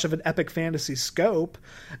just as much of an epic fantasy scope.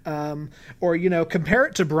 Or compare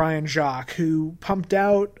it to Brian Jacques, who pumped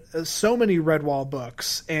out so many Redwall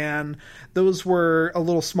books, and those were a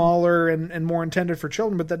little smaller and more intended for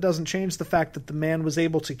children, but that doesn't change the fact that the man was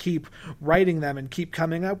able to keep writing them and keep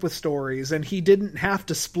coming up with stories, and he didn't have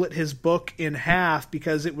to split his book in half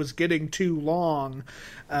because it was getting too long.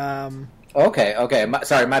 Okay.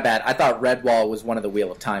 Sorry, my bad. I thought Redwall was one of the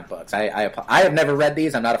Wheel of Time books. I have never read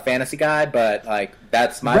these. I'm not a fantasy guy, but like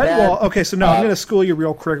that's my bad. Okay, so I'm going to school you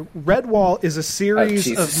real quick. Redwall is a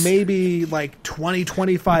series of maybe like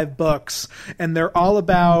 25 books, and they're all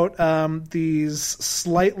about these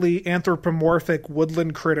slightly anthropomorphic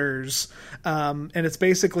woodland critters, and it's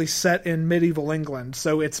basically set in medieval England.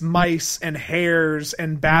 So it's mice and hares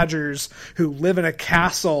and badgers who live in a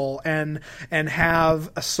castle and have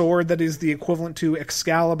a sword that is the equivalent to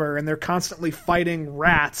Excalibur, and they're constantly fighting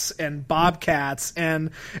rats and bobcats,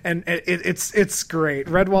 and it's great.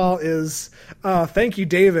 Redwall is thank you,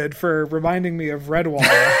 David, for reminding me of Redwall.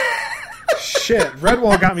 Shit,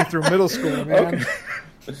 Redwall got me through middle school, man.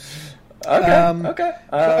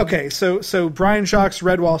 Okay. So Brian Jacques'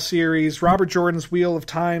 Redwall series, Robert Jordan's Wheel of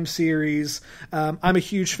Time series. I'm a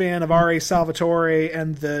huge fan of R.A. Salvatore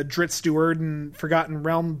and the Dritz Duerden Forgotten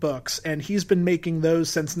Realm books, and he's been making those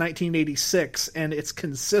since 1986, and it's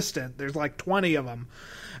consistent. There's like 20 of them.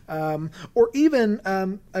 Or even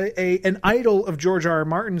an idol of George R.R.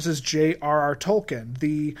 Martin's is J.R.R. Tolkien.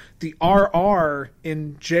 The R.R.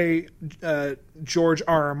 in George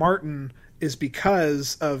R.R. Martin is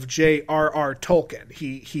because of J.R.R. Tolkien.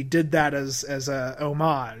 He did that as a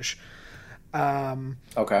homage.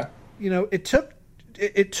 Okay. It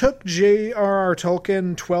took J.R.R.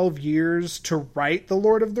 Tolkien 12 years to write The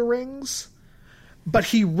Lord of the Rings, but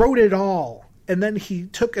he wrote it all. And then he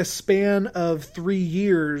took a span of 3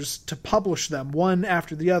 years to publish them, one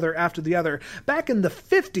after the other. Back in the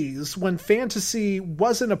 50s, when fantasy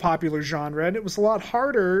wasn't a popular genre, and it was a lot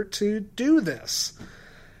harder to do this.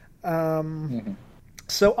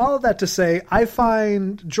 So all of that to say, I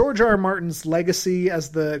find George R.R. Martin's legacy as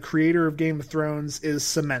the creator of Game of Thrones is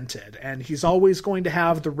cemented, and he's always going to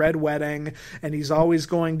have the Red Wedding, and he's always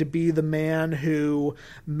going to be the man who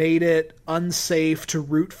made it unsafe to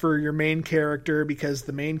root for your main character because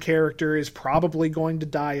the main character is probably going to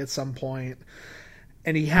die at some point,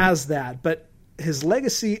 and he has that. But his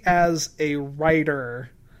legacy as a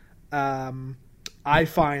writer, I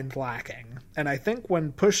find lacking. And I think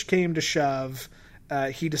when push came to shove,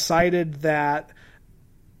 he decided that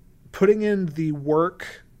putting in the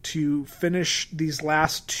work to finish these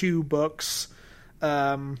last 2 books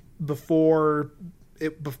before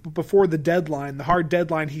the deadline, the hard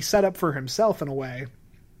deadline he set up for himself in a way,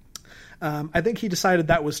 I think he decided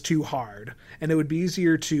that was too hard, and it would be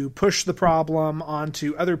easier to push the problem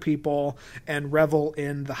onto other people and revel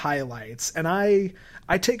in the highlights. And I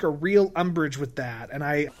take a real umbrage with that, and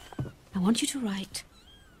I want you to write,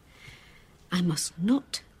 I must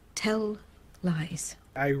not tell lies.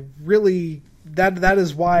 I really, that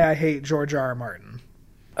is why I hate George R.R. Martin.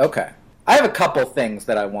 Okay. I have a couple things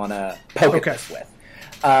that I want to poke at this with.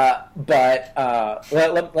 But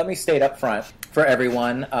let me state up front for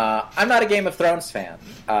everyone, I'm not a Game of Thrones fan.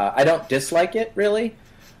 I don't dislike it, really.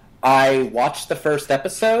 I watched the first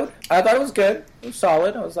episode. I thought it was good. It was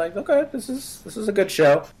solid. I was like, okay, this is a good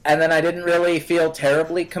show. And then I didn't really feel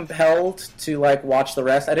terribly compelled to like watch the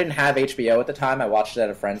rest. I didn't have HBO at the time. I watched it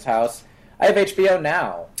at a friend's house. I have HBO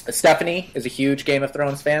Now. Stephanie is a huge Game of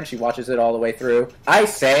Thrones fan. She watches it all the way through. I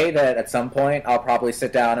say that at some point I'll probably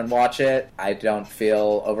sit down and watch it. I don't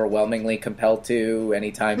feel overwhelmingly compelled to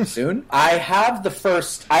anytime soon. I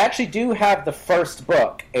actually do have the first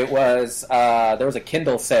book. It was, there was a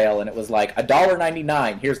Kindle sale and it was like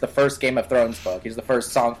 $1.99. Here's the first Game of Thrones book. Here's the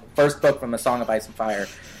first book from A Song of Ice and Fire.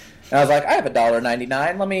 And I was like, I have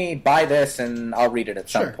 $1.99. Let me buy this and I'll read it at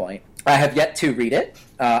some point. I have yet to read it.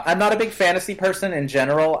 I'm not a big fantasy person in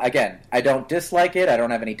general. Again, I don't dislike it. I don't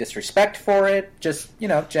have any disrespect for it. Just,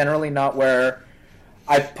 generally not where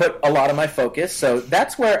I put a lot of my focus. So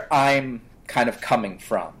that's where I'm kind of coming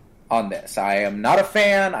from on this. I am not a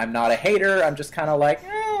fan. I'm not a hater. I'm just kind of like,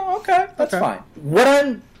 okay, that's fine. What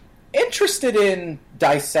I'm interested in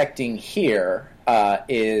dissecting here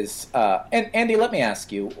is, and Andy, let me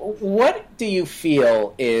ask you, what do you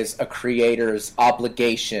feel is a creator's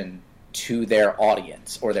obligation to their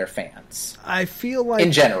audience or their fans? I feel like...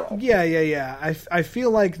 in general. Yeah. I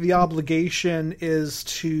feel like the obligation is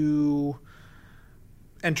to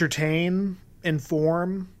entertain,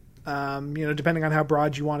 inform, depending on how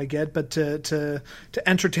broad you want to get, but to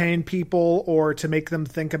entertain people or to make them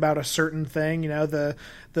think about a certain thing. The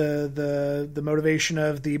motivation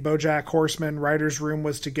of the Bojack Horseman writer's room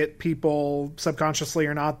was to get people subconsciously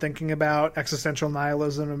or not thinking about existential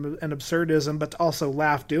nihilism and absurdism, but to also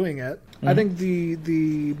laugh doing it. Mm-hmm. I think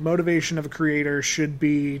the motivation of a creator should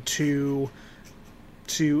be to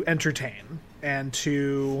entertain and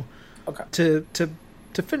to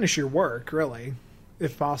finish your work, really,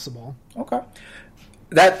 if possible. Okay.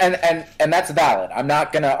 That and that's valid. I'm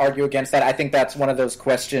not going to argue against that. I think that's one of those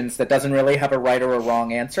questions that doesn't really have a right or a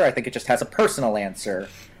wrong answer. I think it just has a personal answer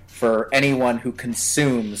for anyone who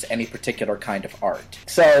consumes any particular kind of art.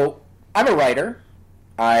 So I'm a writer.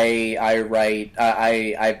 I write.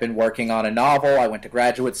 I've been working on a novel. I went to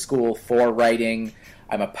graduate school for writing.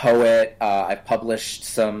 I'm a poet. I've published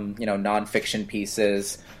some nonfiction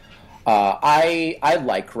pieces. I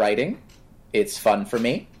like writing. It's fun for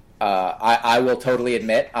me. I will totally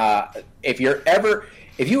admit, if you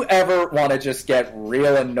ever want to just get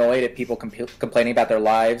real annoyed at people complaining about their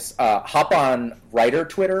lives, hop on writer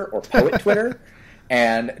Twitter or poet Twitter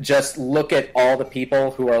and just look at all the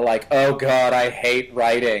people who are like, oh God, I hate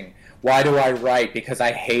writing. Why do I write? Because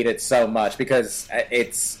I hate it so much. Because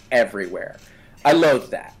it's everywhere. I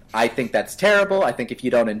loathe that. I think that's terrible. I think if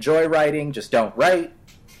you don't enjoy writing, just don't write.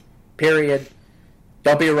 Period.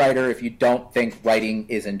 Don't be a writer if you don't think writing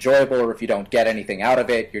is enjoyable or if you don't get anything out of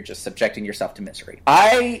it. You're just subjecting yourself to misery.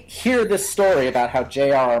 I hear this story about how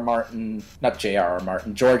George R.R.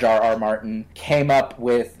 Martin came up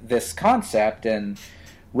with this concept and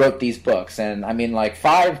wrote these books. And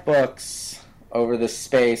 5 books over the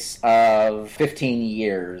space of 15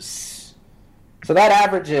 years. So that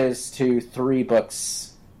averages to 3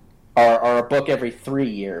 books, or a book every 3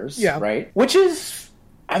 years, right? Which is,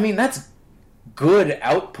 that's good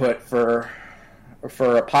output for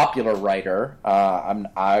a popular writer.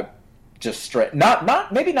 I just straight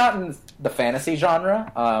maybe not in the fantasy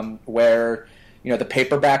genre, where the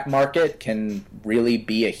paperback market can really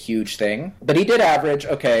be a huge thing. But he did average.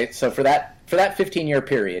 Okay, so for that 15-year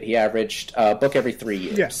period, he averaged a book every 3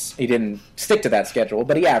 years. Yes. He didn't stick to that schedule,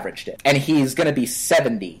 but he averaged it, and he's going to be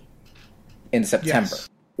 70 in September. Yes.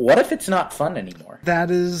 What if it's not fun anymore? That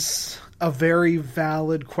is a very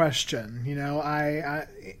valid question. I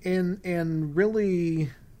in really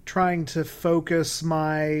trying to focus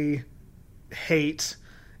my hate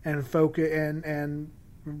and focus and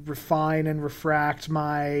refine and refract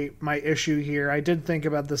my issue here. I did think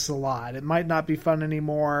about this a lot. It might not be fun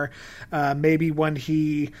anymore. Maybe when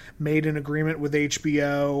he made an agreement with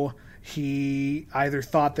HBO, he either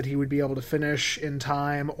thought that he would be able to finish in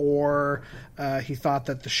time, or he thought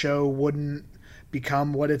that the show wouldn't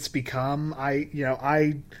become what it's become. I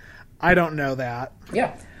don't know that.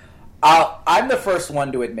 Yeah. I'm the first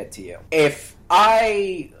one to admit to you. If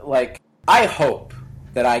I hope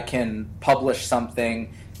that I can publish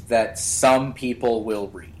something that some people will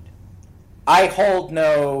read. I hold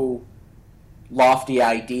no lofty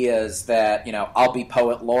ideas that, I'll be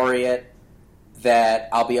poet laureate, that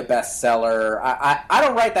I'll be a bestseller. I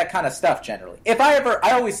don't write that kind of stuff generally.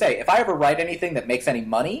 I always say, if I ever write anything that makes any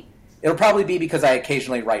money, it'll probably be because I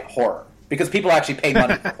occasionally write horror. Because people actually pay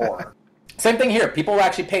money for horror. Same thing here. People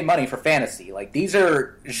actually pay money for fantasy. These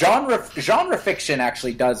are... Genre fiction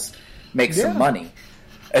actually does make some money.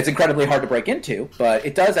 It's incredibly hard to break into, but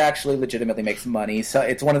it does actually legitimately make some money. So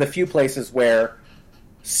it's one of the few places where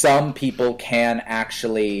some people can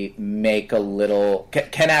actually make a living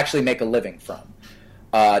from.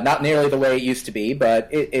 Not nearly the way it used to be, but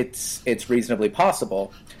it's reasonably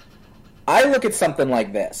possible. I look at something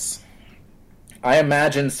like this. I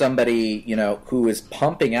imagine somebody, who is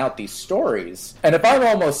pumping out these stories. And if I'm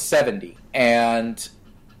almost 70 and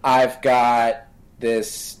I've got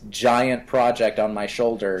this giant project on my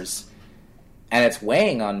shoulders and it's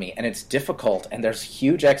weighing on me and it's difficult and there's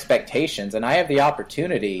huge expectations and I have the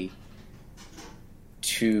opportunity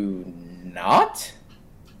to not?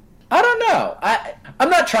 I don't know. I'm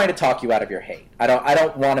not trying to talk you out of your hate. I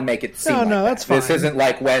don't want to make it seem like that. That's fine. This isn't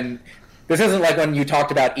like when you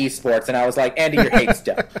talked about esports and I was like, Andy, your hate's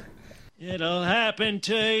done. It'll happen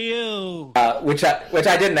to you. Which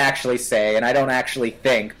I didn't actually say, and I don't actually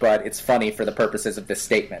think, but it's funny for the purposes of this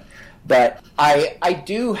statement. But I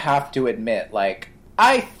do have to admit, like,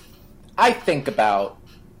 I think about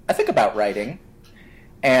writing,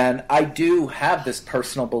 and I do have this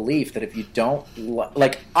personal belief that if you don't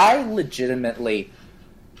I legitimately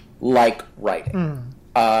like writing.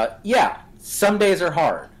 Yeah, some days are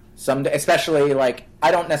hard. Especially, like,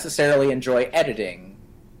 I don't necessarily enjoy editing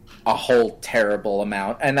a whole terrible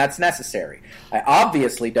amount, and that's necessary. I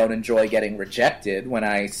obviously don't enjoy getting rejected when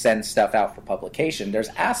I send stuff out for publication. There's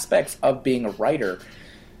aspects of being a writer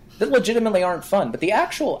that legitimately aren't fun, but the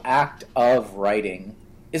actual act of writing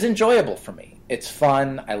is enjoyable for me. It's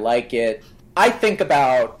fun. I like it. I think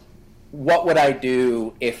about what would I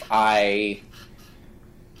do if I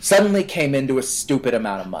suddenly came into a stupid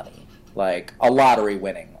amount of money, like a lottery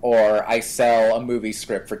winning, or I sell a movie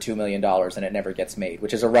script for $2 million and it never gets made,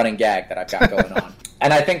 which is a running gag that I've got going on.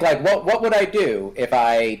 And I think, like, what would I do if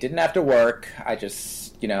I didn't have to work? I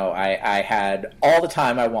just, I had all the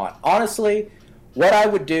time I want. Honestly, what I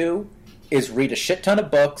would do is read a shit ton of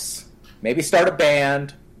books, maybe start a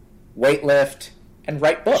band, weightlift, and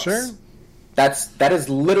write books. Sure. That is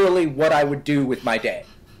literally what I would do with my day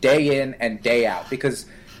in and day out, because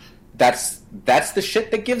that's the shit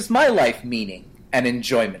that gives my life meaning and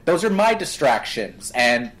enjoyment. Those are my distractions,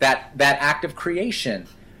 and that act of creation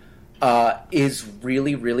is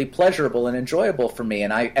really, really pleasurable and enjoyable for me,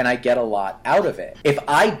 and I get a lot out of it. If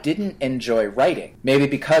I didn't enjoy writing, maybe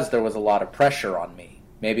because there was a lot of pressure on me,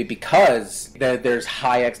 maybe because there's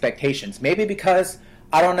high expectations, maybe because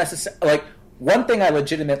I don't necessarily, like, one thing I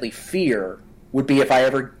legitimately fear would be if I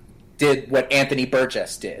ever did what Anthony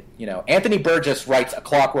Burgess did. Anthony Burgess writes A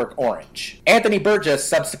Clockwork Orange. Anthony Burgess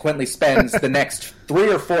subsequently spends the next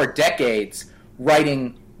 3 or 4 decades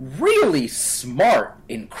writing really smart,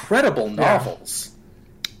 incredible novels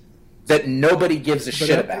that nobody gives a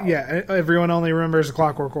shit about. Yeah, everyone only remembers A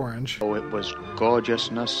Clockwork Orange. Oh, it was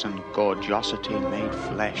gorgeousness and gorgeosity made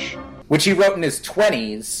flesh. Which he wrote in his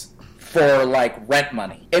 20s for, like, rent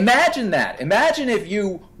money. Imagine that. Imagine if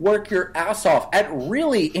you work your ass off at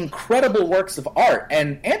really incredible works of art.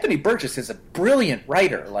 And Anthony Burgess is a brilliant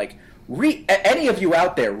writer. Like, any of you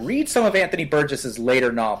out there, read some of Anthony Burgess's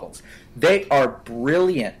later novels. They are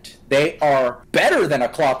brilliant. They are better than A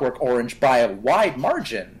Clockwork Orange by a wide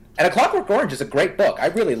margin. And A Clockwork Orange is a great book. I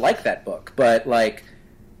really like that book. But, like,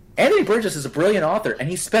 Anthony Burgess is a brilliant author, and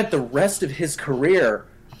he spent the rest of his career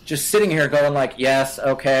just sitting here going, like, yes,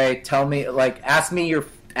 okay, tell me, like, ask me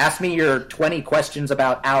your 20 questions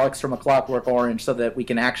about Alex from A Clockwork Orange so that we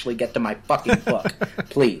can actually get to my fucking book,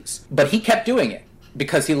 please. But he kept doing it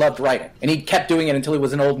because he loved writing. And he kept doing it until he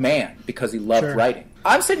was an old man because he loved writing.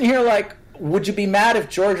 I'm sitting here like, would you be mad if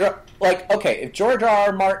if George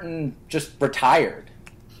R.R. Martin just retired?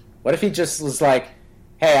 What if he just was like,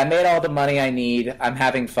 hey, I made all the money I need. I'm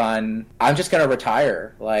having fun. I'm just going to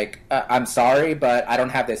retire. Like, I'm sorry, but I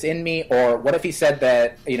don't have this in me. Or what if he said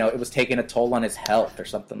that, it was taking a toll on his health or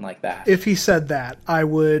something like that? If he said that, I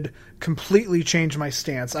would completely change my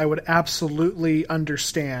stance. I would absolutely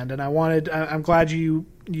understand. And I'm glad you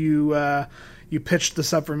pitched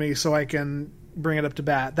this up for me so I can bring it up to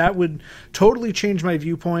bat. That would totally change my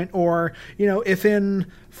viewpoint. Or, if in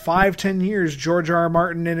 5-10 years George R.R.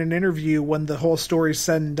 Martin in an interview when the whole story's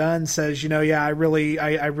said and done says, I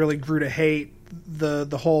really grew to hate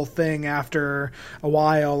the whole thing after a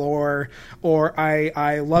while, or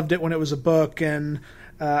I loved it when it was a book and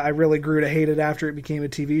I really grew to hate it after it became a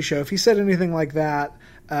TV show. If he said anything like that,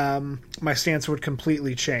 my stance would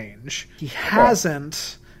completely change. He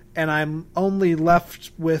hasn't. And I'm only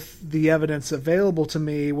left with the evidence available to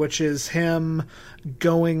me, which is him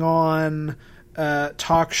going on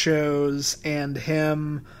talk shows and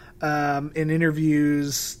him in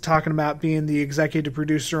interviews talking about being the executive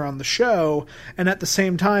producer on the show. And at the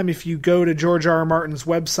same time, if you go to George R.R. Martin's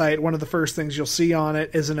website, one of the first things you'll see on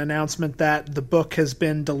it is an announcement that the book has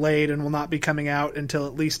been delayed and will not be coming out until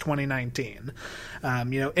at least 2019.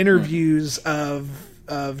 Interviews of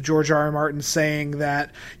George R. R. Martin saying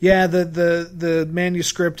that, yeah, the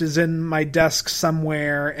manuscript is in my desk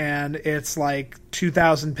somewhere, and it's like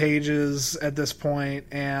 2,000 pages at this point,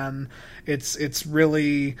 and it's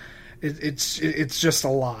really it's just a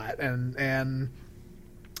lot, and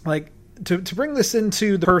like to bring this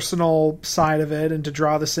into the personal side of it and to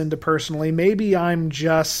draw this into personally, maybe I'm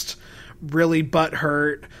just really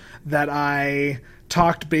butthurt that I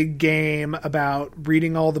talked big game about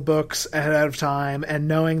reading all the books ahead of time and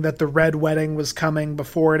knowing that the Red Wedding was coming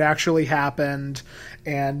before it actually happened,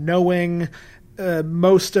 and knowing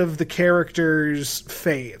most of the characters'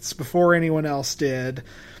 fates before anyone else did.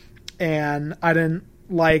 And I didn't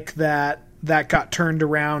like that got turned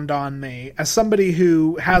around on me as somebody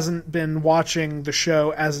who hasn't been watching the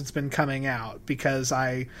show as it's been coming out, because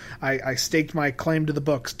I staked my claim to the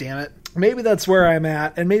books, damn it. Maybe that's where I'm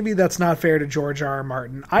at, and maybe that's not fair to George R. R.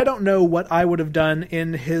 Martin. I don't know what I would have done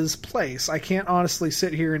in his place. I can't honestly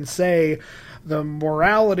sit here and say the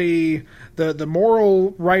morality, the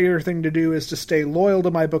moral writer thing to do is to stay loyal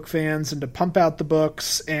to my book fans and to pump out the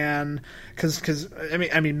books, and because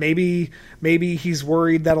I mean maybe he's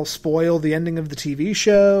worried that'll spoil the ending of the TV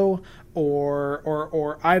show,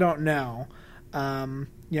 or I don't know.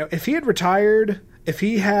 If he had retired, if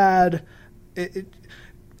he had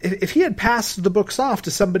passed the books off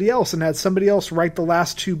to somebody else and had somebody else write the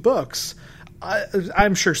last two books,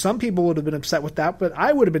 I'm sure some people would have been upset with that, but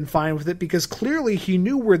I would have been fine with it, because clearly he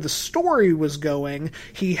knew where the story was going.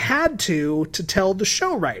 He had to tell the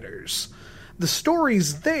show writers. The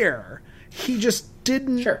story's there. He just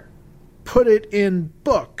didn't put it in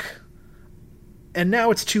book. And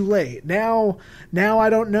now it's too late. Now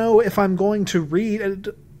I don't know if I'm going to read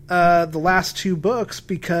the last two books,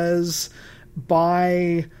 because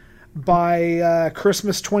by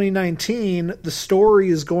Christmas 2019, the story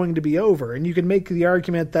is going to be over. And you can make the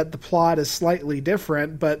argument that the plot is slightly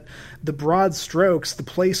different, but the broad strokes, the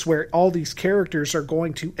place where all these characters are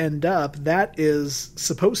going to end up, that is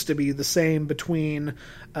supposed to be the same between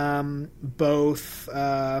both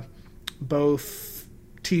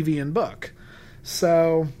TV and book.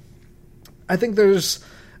 So I think there's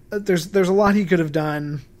a lot he could have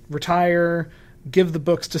done. Retire, give the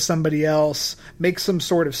books to somebody else, make some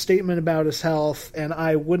sort of statement about his health, and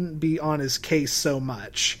I wouldn't be on his case so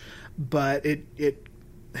much. But it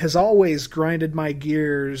has always grinded my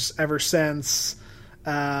gears ever since,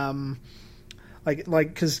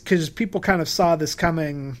 because people kind of saw this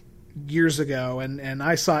coming years ago, and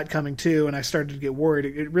I saw it coming too, and I started to get worried.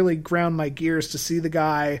 It really ground my gears to see the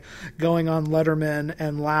guy going on Letterman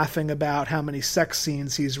and laughing about how many sex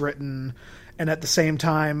scenes he's written, and at the same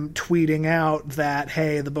time tweeting out that,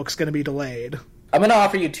 hey, the book's going to be delayed. I'm going to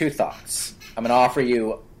offer you two thoughts. I'm going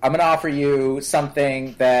to offer you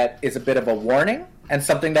something that is a bit of a warning, and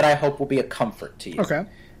something that I hope will be a comfort to you. Okay.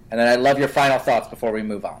 And then I'd love your final thoughts before we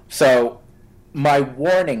move on. So, my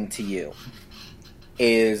warning to you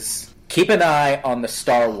is keep an eye on the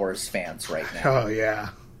Star Wars fans right now. Oh, yeah.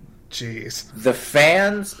 Jeez.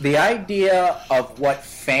 The idea of what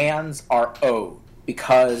fans are owed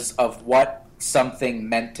because of what something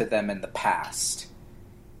meant to them in the past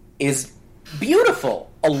is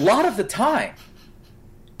beautiful a lot of the time,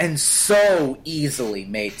 and so easily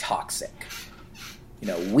made toxic.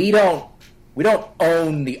 We don't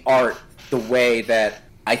own the art the way that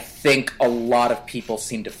I think a lot of people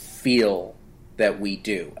seem to feel that we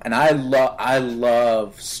do. And I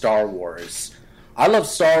love Star Wars. I love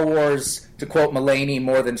Star Wars, to quote Mulaney,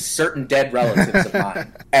 more than certain dead relatives of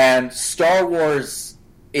mine. And Star Wars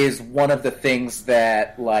is one of the things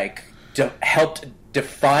that helped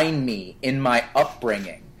define me in my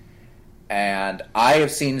upbringing. And I have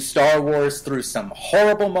seen Star Wars through some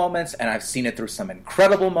horrible moments, and I've seen it through some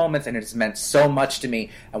incredible moments, and it has meant so much to me.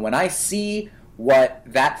 And when I see what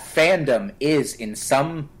that fandom is in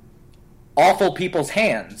some awful people's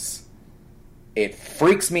hands, it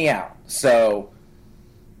freaks me out. So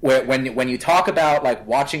when you talk about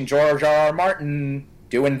watching George R. R. Martin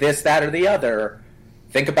doing this, that, or the other,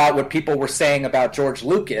 think about what people were saying about George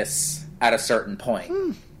Lucas at a certain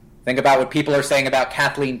point. Think about what people are saying about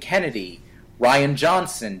Kathleen Kennedy, Rian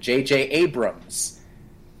Johnson, J.J. Abrams.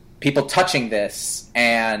 People touching this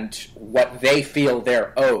and what they feel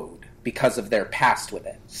they're owed because of their past with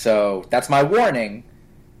it. So that's my warning.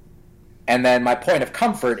 And then my point of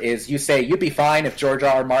comfort is, you say you'd be fine if George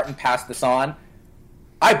R. R. Martin passed this on.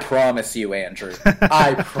 I promise you, Andrew.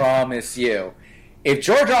 I promise you. If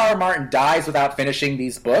George R. R. Martin dies without finishing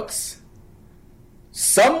these books,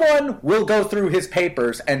 someone will go through his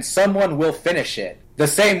papers and someone will finish it. The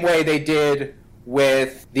same way they did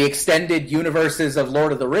with the extended universes of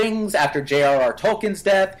Lord of the Rings after J.R.R. Tolkien's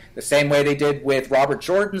death, the same way they did with Robert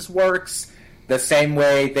Jordan's works, the same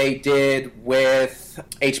way they did with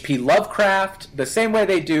H.P. Lovecraft, the same way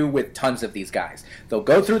they do with tons of these guys. They'll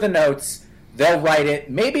go through the notes, they'll write it.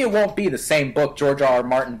 Maybe it won't be the same book George R.R.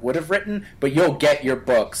 Martin would have written, but you'll get your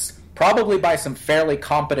books, probably by some fairly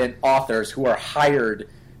competent authors who are hired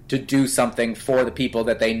to do something for the people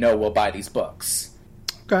that they know will buy these books.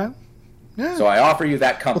 Okay. Yeah. So I offer you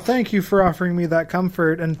that comfort. Well, thank you for offering me that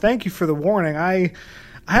comfort, and thank you for the warning. I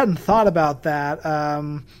hadn't thought about that.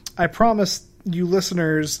 I promise you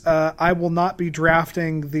listeners, I will not be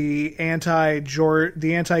drafting the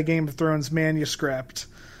anti-Game of Thrones manuscript.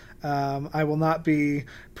 I will not be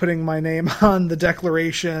putting my name on the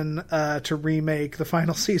declaration to remake the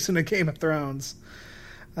final season of Game of Thrones.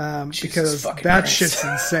 Because that shit's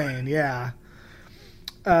insane, yeah.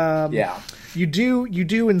 Yeah. You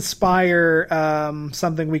do inspire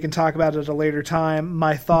something we can talk about at a later time.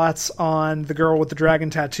 My thoughts on the Girl with the Dragon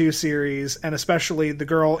Tattoo series, and especially the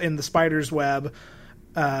Girl in the Spider's Web,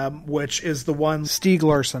 which is the one Stieg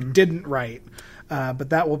Larsson didn't write.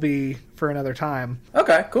 But that will be for another time.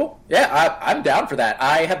 Okay, cool. Yeah, I'm down for that.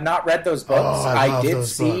 I have not read those books. I did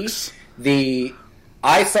see books.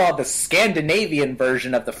 I saw the Scandinavian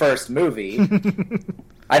version of the first movie.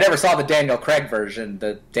 I never saw the Daniel Craig version,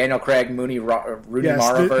 the Daniel Craig, Rooney Mara version.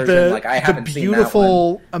 I haven't seen that one. The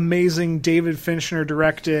beautiful, amazing David Fincher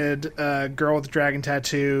directed Girl with the Dragon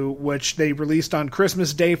Tattoo, which they released on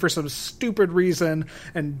Christmas Day for some stupid reason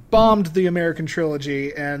and bombed the American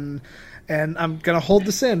trilogy. And I'm going to hold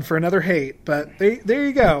this in for another hate, but there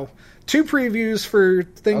you go. 2 previews for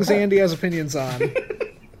things Andy has opinions on.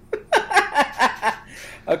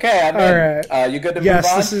 Okay, I'm in. All right. You good to move on?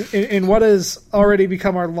 Yes, this is in what has already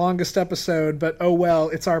become our longest episode, but oh well,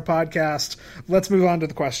 it's our podcast. Let's move on to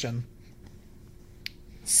the question.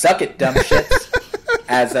 Suck it, dumb shits,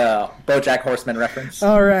 as a Bojack Horseman reference.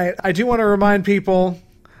 All right. I do want to remind people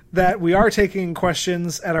that we are taking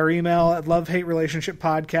questions at our email at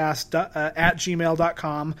lovehaterelationshippodcast at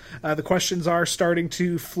gmail.com. The questions are starting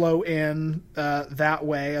to flow in that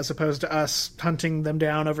way, as opposed to us hunting them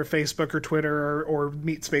down over Facebook or Twitter or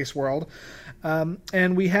Meet Space World.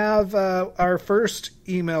 And we have our first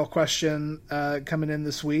email question coming in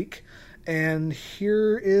this week, and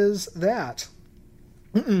here is that.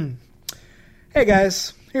 Hey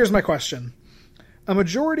guys, here's my question. A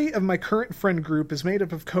majority of my current friend group is made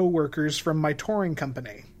up of co-workers from my touring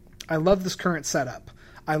company. I love this current setup.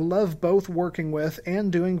 I love both working with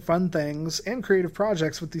and doing fun things and creative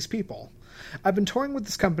projects with these people. I've been touring with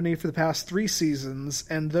this company for the past 3 seasons,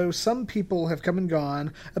 and though some people have come and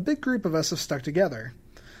gone, a big group of us have stuck together.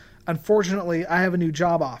 Unfortunately, I have a new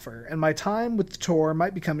job offer, and my time with the tour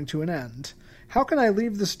might be coming to an end. How can I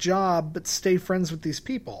leave this job but stay friends with these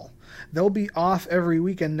people? They'll be off every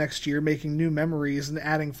weekend next year making new memories and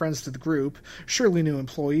adding friends to the group, surely new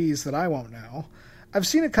employees that I won't know. I've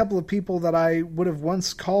seen a couple of people that I would have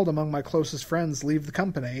once called among my closest friends leave the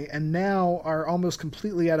company, and now are almost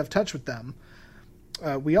completely out of touch with them.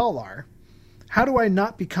 We all are. How do I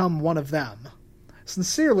not become one of them?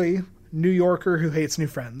 Sincerely, New Yorker who hates new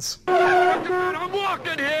friends. Oh, God, I'm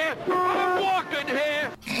walking here! I'm walking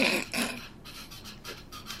here!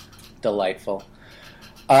 Delightful.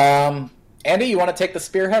 Andy, you want to take the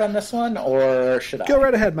spearhead on this one, or should I? Go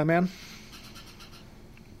right ahead, my man.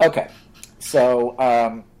 Okay.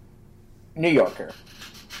 So, New Yorker.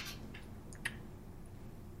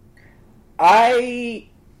 Right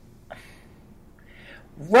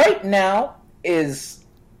now is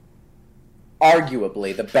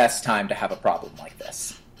arguably the best time to have a problem like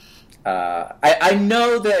this. I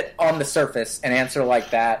know that on the surface, an answer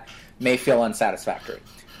like that may feel unsatisfactory,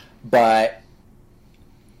 but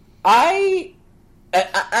I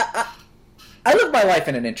live my life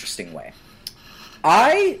in an interesting way.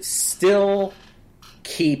 I still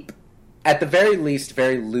keep, at the very least,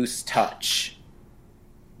 very loose touch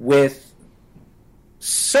with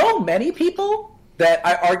so many people that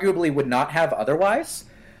I arguably would not have otherwise.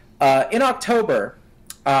 In October,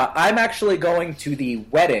 I'm actually going to the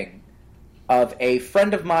wedding of a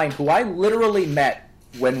friend of mine who I literally met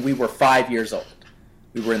when we were 5 years old.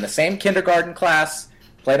 We were in the same kindergarten class,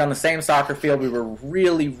 played on the same soccer field. We were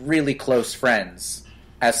really, really close friends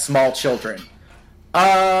as small children.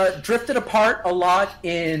 Drifted apart a lot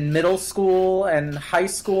in middle school and high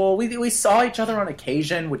school. We saw each other on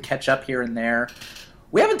occasion, would catch up here and there.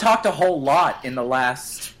 We haven't talked a whole lot in the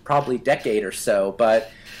last probably decade or so,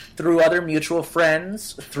 but through other mutual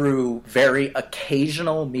friends, through very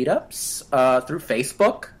occasional meetups, through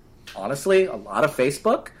Facebook, honestly, a lot of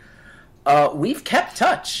Facebook, we've kept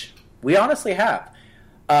touch. We honestly have.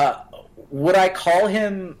 Would I call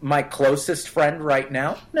him my closest friend right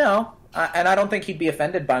now? No. And I don't think he'd be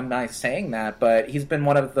offended by my saying that, but he's been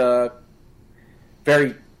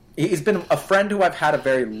he's been a friend who I've had a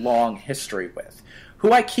very long history with,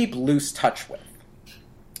 who I keep loose touch with.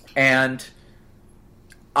 And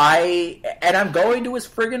I'm going to his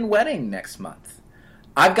friggin' wedding next month.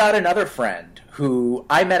 I've got another friend who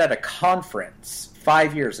I met at a conference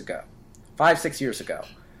 6 years ago.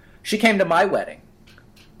 She came to my wedding.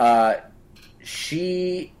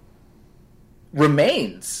 She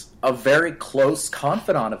remains a very close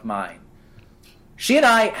confidant of mine. She and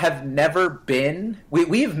I have never been...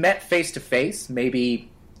 We have met face-to-face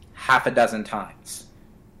maybe half a dozen times.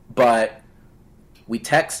 But we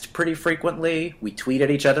text pretty frequently. We tweet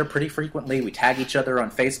at each other pretty frequently. We tag each other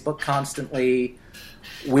on Facebook constantly.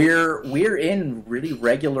 We're in really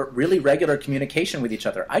regular communication with each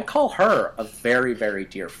other. I'd call her a very, very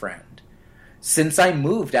dear friend. Since I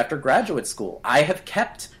moved after graduate school, I have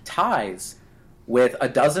kept ties with a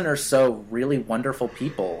dozen or so really wonderful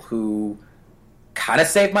people who kind of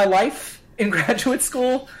saved my life in graduate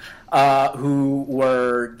school, who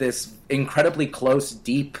were this incredibly close,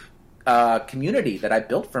 deep community that I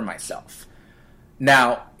built for myself.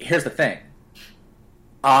 Now, here's the thing.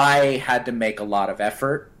 I had to make a lot of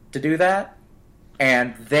effort to do that,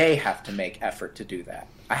 and they have to make effort to do that.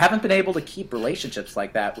 I haven't been able to keep relationships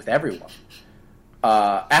like that with everyone.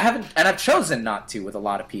 I've chosen not to with a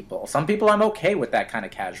lot of people. Some people I'm okay with that kind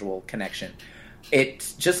of casual connection.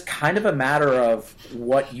 It's just kind of a matter of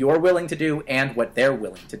what you're willing to do and what they're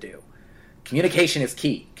willing to do. Communication is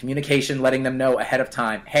key. Communication, letting them know ahead of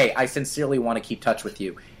time, hey, I sincerely want to keep touch with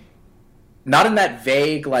you. Not in that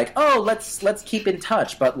vague, like, oh, let's keep in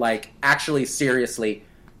touch, but like actually seriously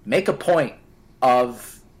make a point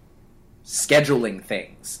of scheduling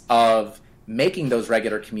things, of making those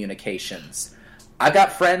regular communications. I've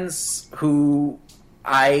got friends who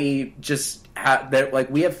I just have, like,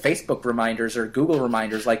 we have Facebook reminders or Google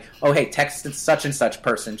reminders, like, oh, hey, text such and such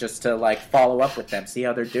person just to, like, follow up with them, see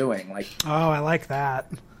how they're doing. Like, oh, I like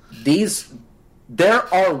that.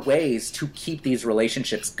 There are ways to keep these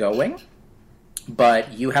relationships going,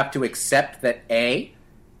 but you have to accept that, A,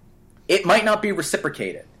 it might not be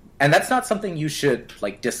reciprocated. And that's not something you should,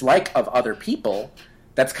 like, dislike of other people.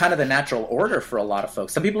 That's kind of the natural order for a lot of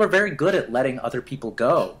folks. Some people are very good at letting other people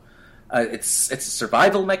go. It's a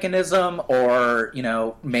survival mechanism, or, you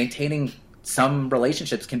know, maintaining some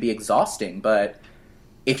relationships can be exhausting. But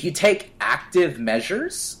if you take active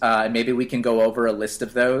measures, and maybe we can go over a list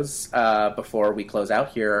of those before we close out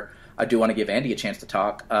here. I do want to give Andy a chance to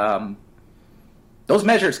talk. Those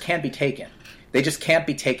measures can be taken. They just can't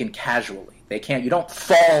be taken casually. You don't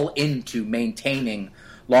fall into maintaining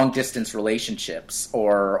long-distance relationships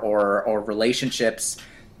or relationships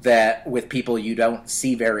that with people you don't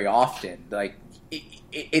see very often. Like,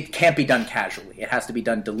 it can't be done casually. It has to be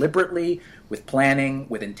done deliberately, with planning,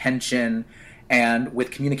 with intention, and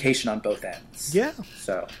with communication on both ends. Yeah.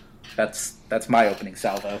 So that's my opening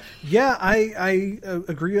salvo. Yeah, I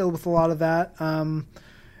agree with a lot of that.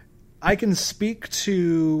 I can speak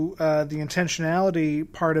to the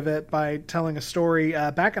intentionality part of it by telling a story.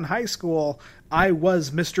 Back in high school, I was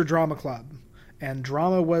Mr. Drama Club, and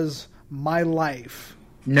drama was my life.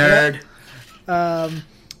 Nerd.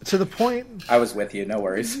 To the point... I was with you, no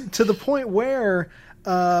worries. To the point where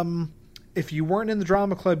if you weren't in the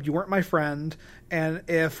drama club, you weren't my friend, and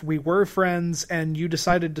if we were friends and you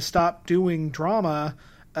decided to stop doing drama,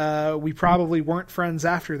 we probably weren't friends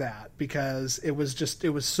after that, because it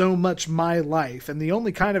was so much my life. And the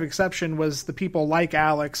only kind of exception was the people like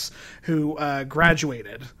Alex who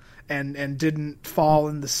graduated and didn't fall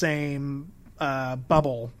in the same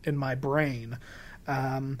bubble in my brain.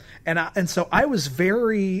 And so I was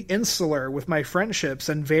very insular with my friendships,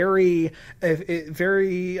 and it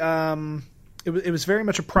was very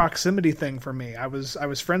much a proximity thing for me. I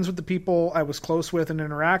was friends with the people I was close with and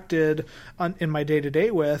interacted in my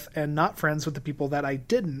day-to-day with, and not friends with the people that I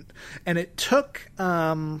didn't. And it took,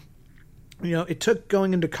 it took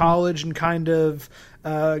going into college and kind of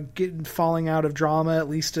falling out of drama, at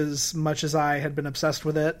least as much as I had been obsessed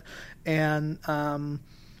with it. And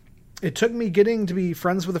it took me getting to be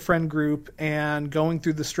friends with a friend group and going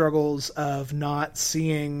through the struggles of not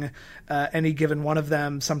seeing any given one of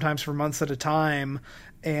them, sometimes for months at a time,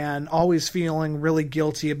 and always feeling really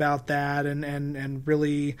guilty about that, and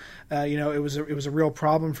really, it was a real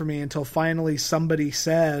problem for me, until finally somebody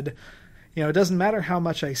said, it doesn't matter how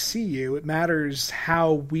much I see you, it matters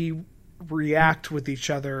how we react with each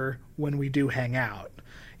other when we do hang out.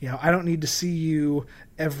 I don't need to see you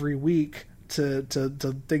every week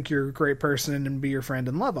to think you're a great person and be your friend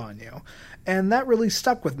and love on you. And that really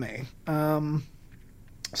stuck with me.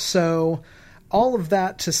 So all of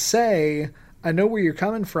that to say, I know where you're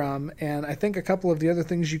coming from, and I think a couple of the other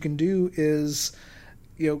things you can do is,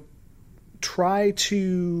 try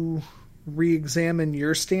to re-examine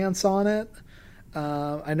your stance on it.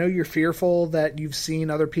 I know you're fearful that you've seen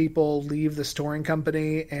other people leave this touring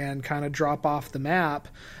company and kind of drop off the map.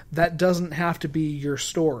 That doesn't have to be your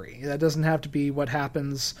story. That doesn't have to be what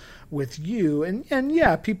happens with you. And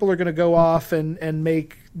yeah, people are going to go off and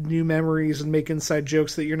make new memories and make inside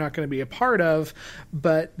jokes that you're not going to be a part of,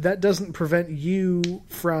 but that doesn't prevent you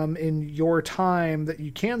from, in your time that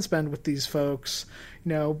you can spend with these folks,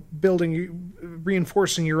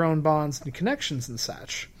 reinforcing your own bonds and connections and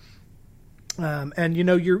such. And you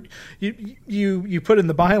put in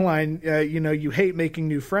the byline, you hate making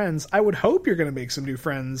new friends. I would hope you're going to make some new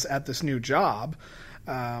friends at this new job.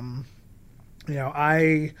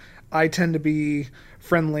 I tend to be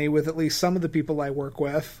friendly with at least some of the people I work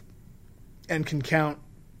with, and can count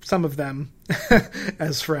some of them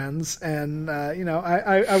as friends. And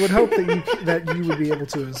I would hope that you would be able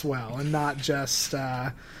to as well, and not just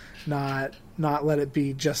not let it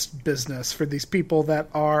be just business for these people that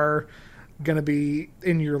are going to be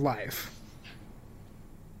in your life.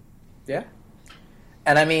 Yeah.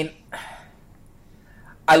 And I mean,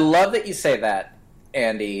 I love that you say that,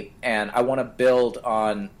 Andy, and I want to build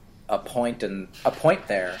on a point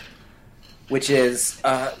there, which is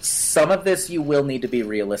some of this you will need to be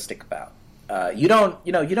realistic about. You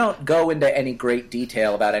don't go into any great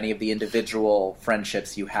detail about any of the individual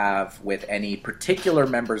friendships you have with any particular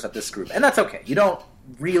members of this group, and that's okay. You don't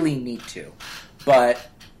really need to. But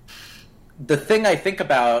the thing I think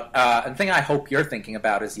about, and the thing I hope you're thinking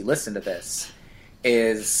about as you listen to this,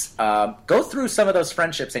 is go through some of those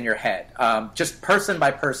friendships in your head, just person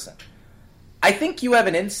by person. I think you have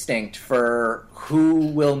an instinct for who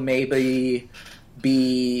will maybe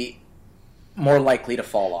be more likely to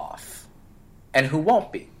fall off and who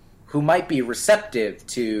won't be, who might be receptive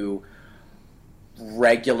to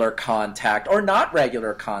regular contact or not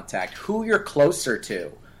regular contact, who you're closer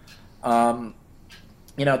to. The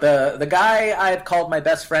guy I had called my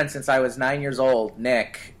best friend since I was 9 years old,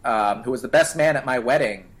 Nick, who was the best man at my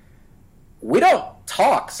wedding, we don't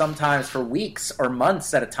talk sometimes for weeks or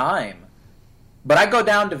months at a time. But I go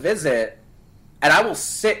down to visit, and I will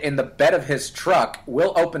sit in the bed of his truck,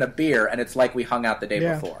 we'll open a beer, and it's like we hung out the day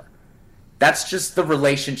before. That's just the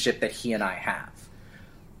relationship that he and I have.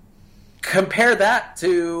 Compare that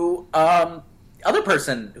to other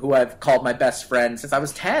person who I've called my best friend since I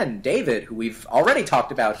was 10, David, who we've already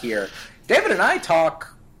talked about here. David and I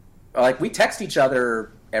talk, we text each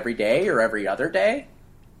other every day or every other day.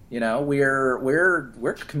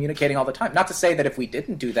 We're communicating all the time. Not to say that if we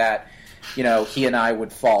didn't do that, he and I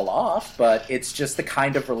would fall off, but it's just the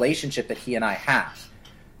kind of relationship that he and I have.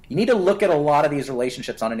 You need to look at a lot of these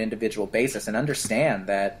relationships on an individual basis and understand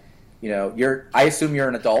that, I assume you're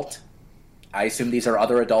an adult. I assume these are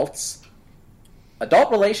other adults.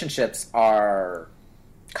 Adult relationships are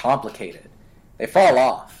complicated. They fall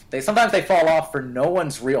off. Sometimes they fall off for no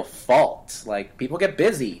one's real fault. Like, people get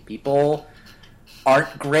busy. People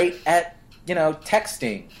aren't great at,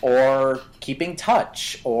 texting or keeping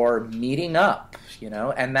touch or meeting up,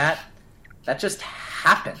 and that just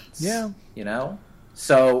happens. Yeah.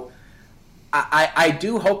 So I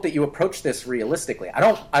do hope that you approach this realistically. I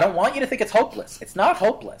don't want you to think it's hopeless. It's not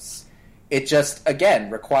hopeless. It just, again,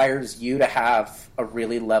 requires you to have a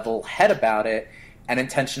really level head about it and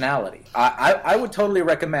intentionality. I would totally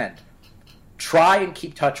recommend try and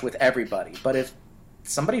keep touch with everybody. But if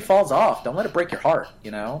somebody falls off, don't let it break your heart,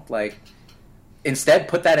 Instead,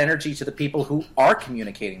 put that energy to the people who are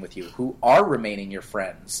communicating with you, who are remaining your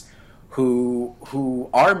friends, who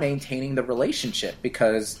are maintaining the relationship,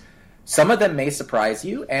 because some of them may surprise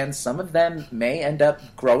you and some of them may end up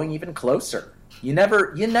growing even closer. You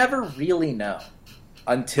never really know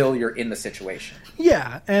until you're in the situation.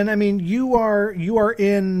 Yeah, and I mean, you are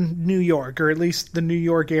in New York, or at least the New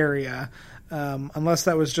York area, unless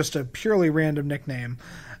that was just a purely random nickname.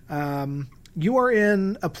 You are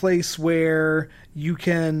in a place where you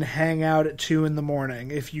can hang out at 2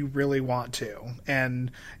 a.m. if you really want to,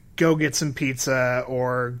 and go get some pizza,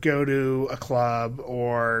 or go to a club,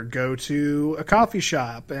 or go to a coffee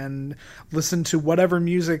shop and listen to whatever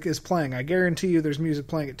music is playing. I guarantee you there's music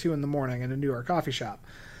playing at 2 a.m. in a New York coffee shop.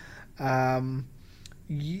 Both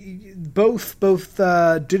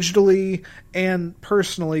digitally and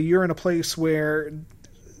personally, you're in a place where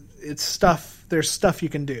it's stuff. There's stuff you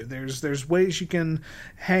can do. There's ways you can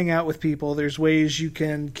hang out with people. There's ways you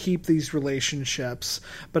can keep these relationships.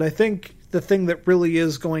 But I think the thing that really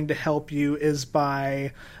is going to help you is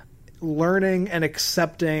by learning and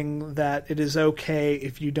accepting that it is okay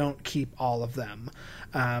if you don't keep all of them.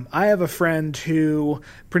 I have a friend who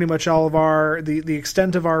pretty much all of the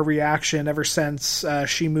extent of our reaction ever since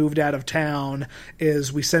she moved out of town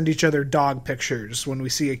is we send each other dog pictures when we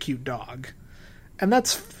see a cute dog. And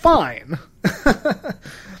that's fine.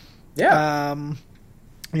 Yeah.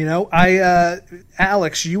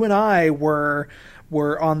 Alex, you and I were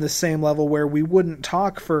on the same level where we wouldn't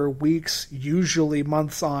talk for weeks, usually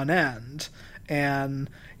months on end. And,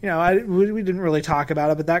 we didn't really talk about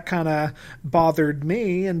it, but that kind of bothered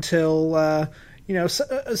me until,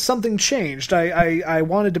 something changed. I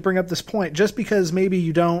wanted to bring up this point just because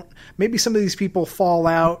maybe some of these people fall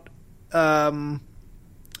out,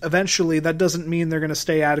 eventually. That doesn't mean they're going to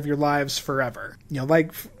stay out of your lives forever.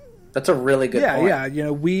 That's a really good point. Yeah.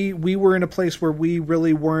 We were in a place where we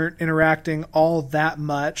really weren't interacting all that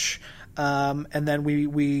much. And then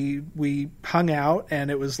we hung out,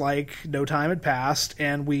 and it was like no time had passed,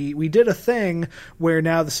 and we did a thing where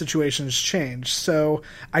now the situation has changed. So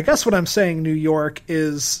I guess what I'm saying, New York,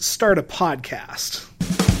 is start a podcast.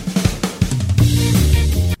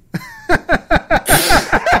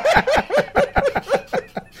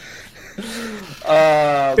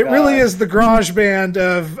 It really is the garage band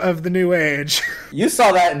of the new age. You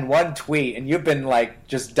saw that in one tweet, and you've been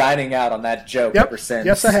just dining out on that joke ever since.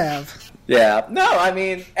 Yes, I have. Yeah. No, I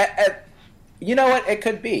mean, you know what? It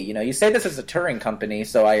could be. You say this is a touring company,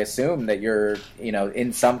 so I assume that you're,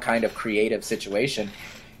 in some kind of creative situation.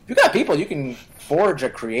 If you've got people you can forge a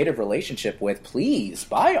creative relationship with, please,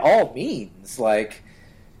 by all means.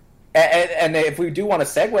 And if we do want to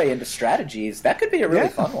segue into strategies, that could be a really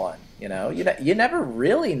fun one. You never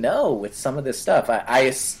really know with some of this stuff.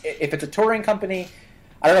 If it's a touring company,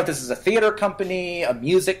 I don't know if this is a theater company, a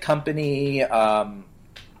music company,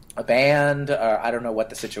 a band, I don't know what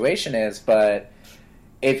the situation is, but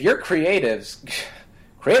if you're creatives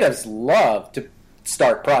love to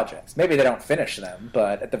start projects. Maybe they don't finish them,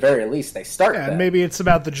 but at the very least they start them. And maybe it's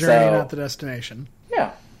about the journey, not the destination.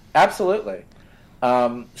 Yeah, absolutely.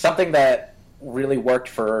 Something that really worked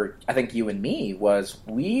for, I think, you and me was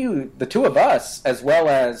the two of us, as well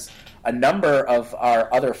as a number of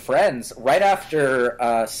our other friends, right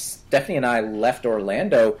after Stephanie and I left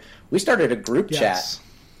Orlando, we started a group chat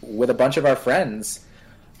with a bunch of our friends,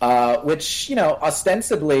 which,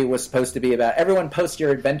 ostensibly was supposed to be about everyone post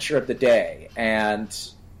your adventure of the day. And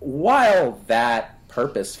while that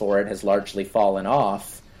purpose for it has largely fallen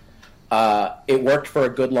off, it worked for a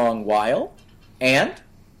good long while. And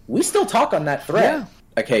we still talk on that thread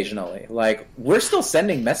occasionally. We're still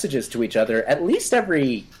sending messages to each other at least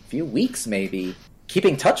every few weeks, maybe,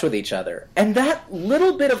 keeping touch with each other. And that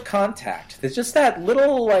little bit of contact, there's just that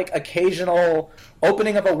little, occasional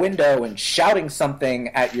opening of a window and shouting something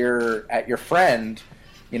at your friend,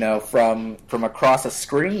 from across a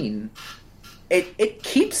screen. It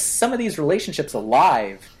keeps some of these relationships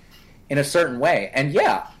alive in a certain way. And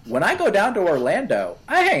when I go down to Orlando,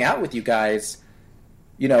 I hang out with you guys.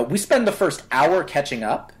 We spend the first hour catching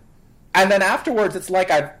up, and then afterwards it's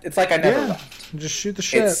like I never left. Just shoot the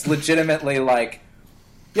shit. It's legitimately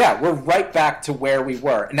we're right back to where we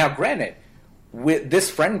were. Now, granted,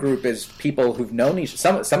 this friend group is people who've known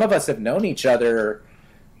some of us have known each other,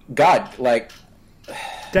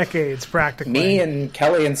 decades practically. Me and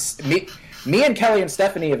Kelly and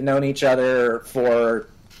Stephanie have known each other for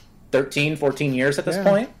 13, 14 years at this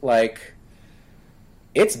point.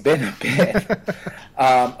 It's been a bit.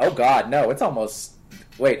 Oh God, no! It's almost.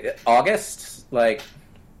 Wait, August?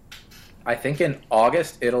 I think in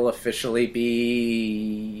August it'll officially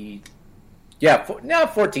be.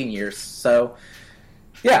 14 years. So,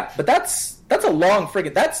 but that's a long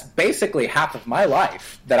friggin'. That's basically half of my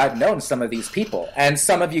life that I've known some of these people, and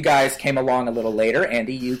some of you guys came along a little later.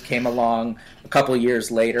 Andy, you came along a couple of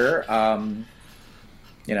years later. And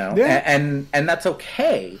that's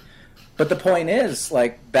okay. But the point is,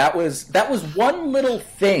 that was one little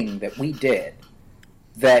thing that we did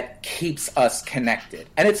that keeps us connected.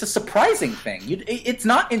 And it's a surprising thing. It's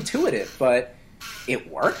not intuitive, but it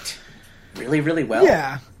worked really, really well.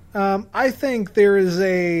 Yeah. I think there is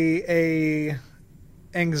a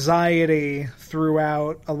anxiety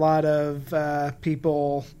throughout a lot of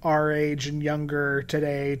people our age and younger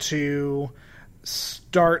today to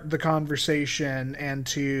start the conversation and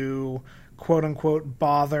to quote-unquote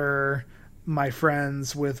bother my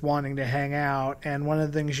friends with wanting to hang out. And one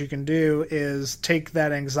of the things you can do is take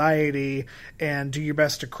that anxiety and do your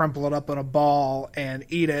best to crumple it up in a ball and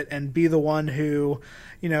eat it and be the one who,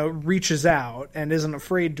 reaches out and isn't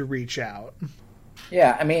afraid to reach out.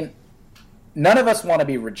 Yeah, I mean, none of us want to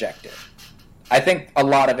be rejected. I think a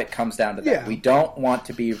lot of it comes down to that. Yeah. We don't want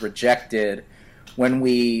to be rejected when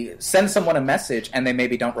we send someone a message and they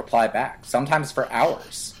maybe don't reply back, sometimes for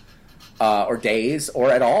hours or days or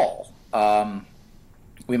at all.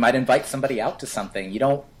 We might invite somebody out to something.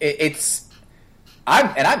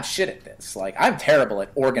 I'm shit at this. Like, I'm terrible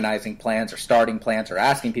at organizing plans or starting plans or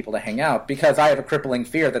asking people to hang out because I have a crippling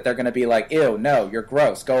fear that they're going to be like, ew, no, you're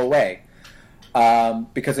gross, go away.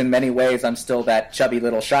 Because in many ways, I'm still that chubby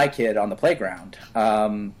little shy kid on the playground.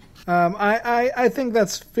 I think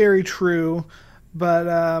that's very true, but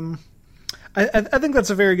I think that's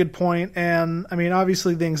a very good point. And I mean,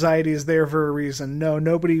 obviously, the anxiety is there for a reason. No,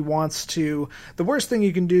 nobody wants to. The worst thing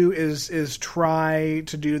you can do is try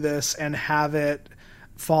to do this and have it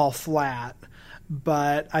fall flat.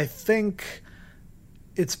 But I think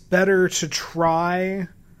it's better to try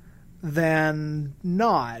than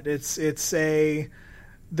not. There's a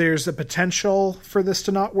potential for this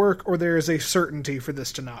to not work, or there is a certainty for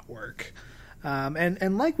this to not work.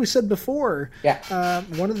 And like we said before,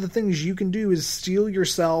 one of the things you can do is steel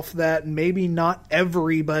yourself that maybe not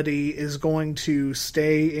everybody is going to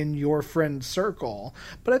stay in your friend circle.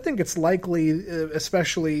 But I think it's likely,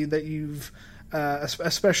 especially that you've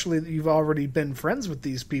already been friends with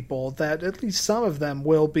these people, that at least some of them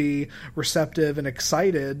will be receptive and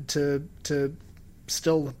excited to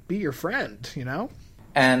still be your friend, you know?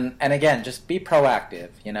 And again, just be proactive,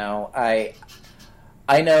 you know?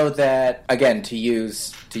 I know that, again, to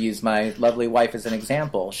use my lovely wife as an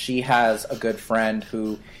example, she has a good friend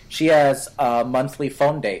who she has a monthly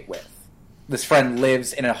phone date with. This friend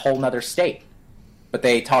lives in a whole nother state, but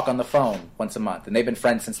they talk on the phone once a month, and they've been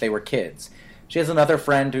friends since they were kids. She has another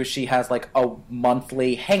friend who she has like a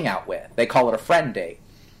monthly hangout with. They call it a friend date.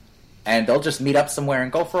 And they'll just meet up somewhere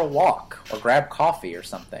and go for a walk or grab coffee or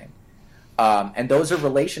something. And those are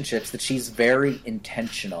relationships that she's very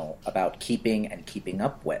intentional about keeping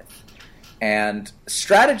up with. And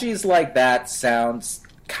strategies like that sounds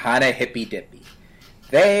kind of hippy-dippy.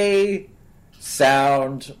 They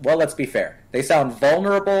sound, well, let's be fair, they sound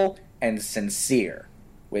vulnerable and sincere,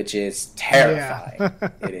 which is terrifying. Yeah.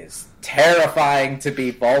 It is terrifying to be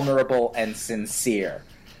vulnerable and sincere.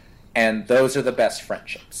 And those are the best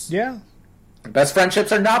friendships. Yeah. The best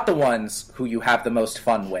friendships are not the ones who you have the most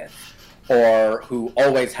fun with or who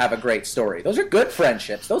always have a great story. Those are good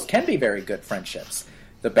friendships. Those can be very good friendships.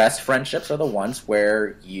 The best friendships are the ones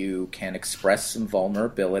where you can express some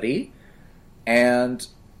vulnerability and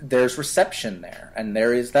there's reception there and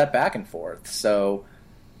there is that back and forth. So,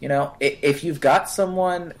 you know, if you've got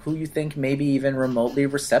someone who you think maybe even remotely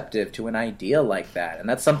receptive to an idea like that, and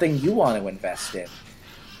that's something you want to invest in,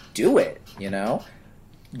 do it, you know?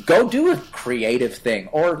 Go do a creative thing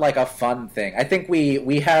or like a fun thing. I think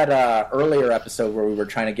we had an earlier episode where we were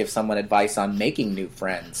trying to give someone advice on making new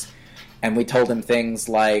friends. And we told him things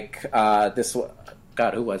like,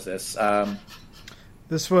 God, who was this?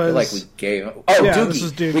 This was... like we gave him... Oh, yeah, Doogie. This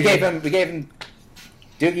was Doogie. We gave him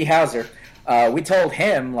Doogie Howser. We told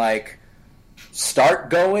him, like, start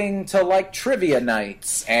going to, like, trivia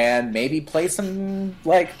nights and maybe play some,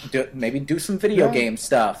 like, maybe do some video game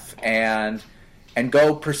stuff and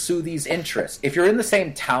go pursue these interests. If you're in the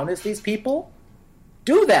same town as these people,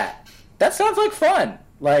 do that. That sounds like fun.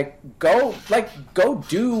 Go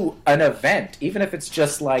do an event, even if it's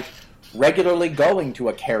just, like, regularly going to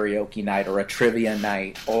a karaoke night or a trivia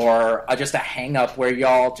night or just a hang-up where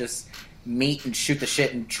y'all just meet and shoot the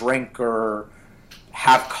shit and drink or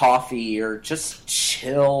have coffee or just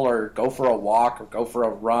chill or go for a walk or go for a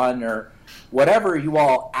run or whatever you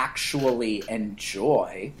all actually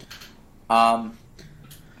enjoy.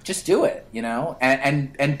 Just do it, you know,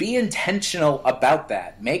 and be intentional about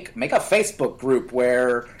that. Make a Facebook group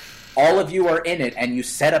where all of you are in it and you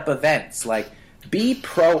set up events. Like, be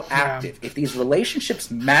proactive. Yeah. If these relationships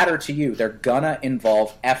matter to you, they're gonna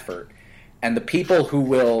involve effort. And the people who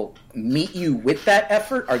will meet you with that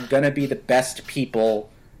effort are gonna be the best people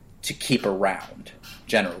to keep around,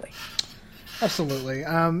 generally. Absolutely.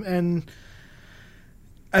 And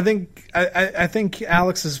I think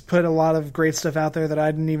Alex has put a lot of great stuff out there that I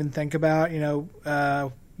didn't even think about. You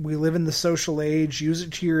know, we live in the social age. Use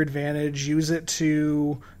it to your advantage. Use it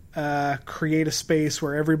to create a space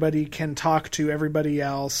where everybody can talk to everybody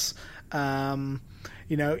else.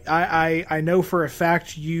 You know, I know for a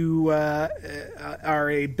fact you are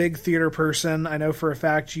a big theater person. I know for a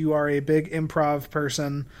fact you are a big improv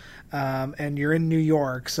person, and you're in New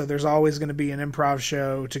York, so there's always going to be an improv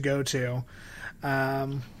show to go to.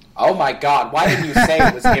 Oh my God! Why didn't you say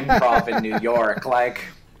it was improv in New York? Like,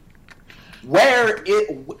 what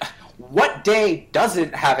day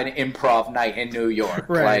doesn't have an improv night in New York?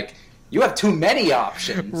 Right. Like, You have too many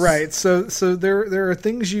options. Right. So there are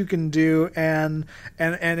things you can do, and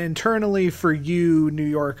internally for you, New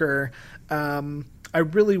Yorker, I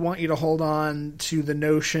really want you to hold on to the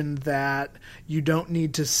notion that you don't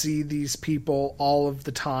need to see these people all of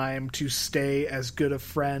the time to stay as good a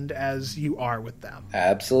friend as you are with them.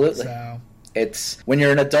 Absolutely. So it's when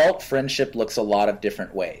you're an adult, friendship looks a lot of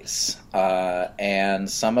different ways. And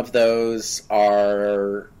some of those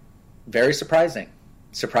are very surprising.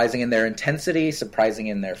 Surprising in their intensity, surprising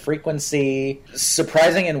in their frequency,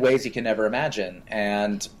 surprising in ways you can never imagine.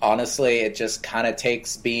 And honestly, it just kind of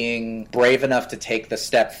takes being brave enough to take the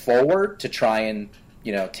step forward to try and,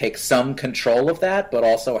 take some control of that, but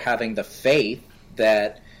also having the faith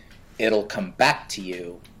that it'll come back to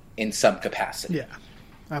you in some capacity. Yeah,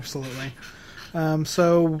 absolutely.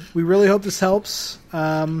 So we really hope this helps.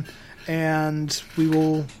 And we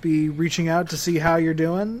will be reaching out to see how you're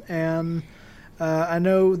doing. And I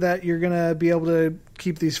know that you're going to be able to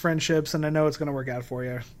keep these friendships, and I know it's going to work out for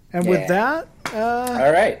you. And with that,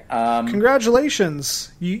 all right.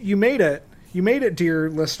 Congratulations. You made it. You made it, dear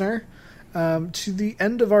listener, to the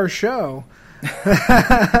end of our show.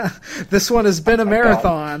 This one has been a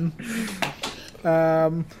marathon.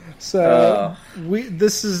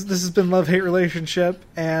 This has been Love-Hate Relationship,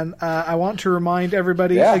 and I want to remind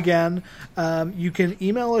everybody again, you can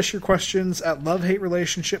email us your questions at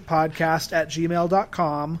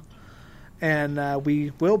lovehaterelationshippodcast@gmail.com, and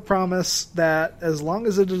we will promise that as long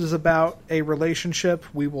as it is about a relationship,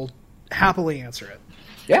 we will happily answer it.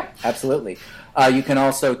 Yeah, absolutely. You can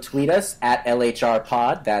also tweet us at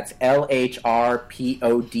LHRpod, that's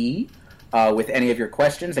LHRPOD. With any of your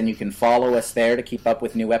questions, and you can follow us there to keep up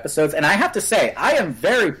with new episodes. And I have to say, I am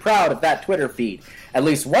very proud of that Twitter feed. At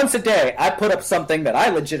least once a day, I put up something that I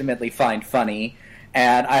legitimately find funny,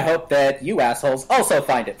 and I hope that you assholes also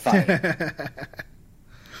find it funny.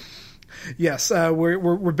 Yes,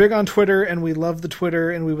 we're big on Twitter, and we love the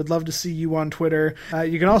Twitter, and we would love to see you on Twitter.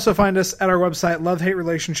 You can also find us at our website,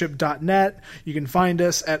 lovehaterelationship.net. You can find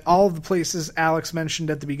us at all of the places Alex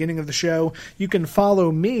mentioned at the beginning of the show. You can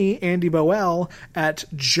follow me, Andy Boel, at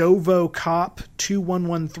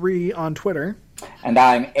JovoCop2113 on Twitter. And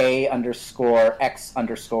I'm A_X_RUIZ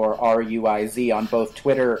on both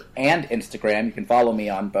Twitter and Instagram. You can follow me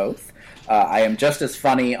on both. I am just as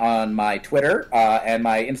funny on my Twitter, and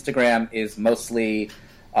my Instagram is mostly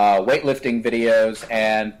weightlifting videos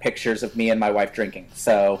and pictures of me and my wife drinking.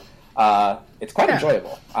 So it's quite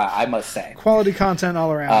enjoyable, I must say. Quality content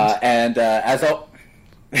all around.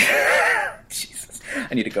 Jesus,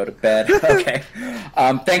 I need to go to bed. Okay.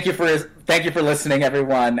 Thank you for listening,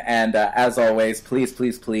 everyone. And as always, please,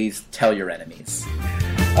 please, please tell your enemies.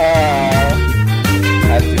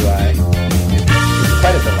 As do I.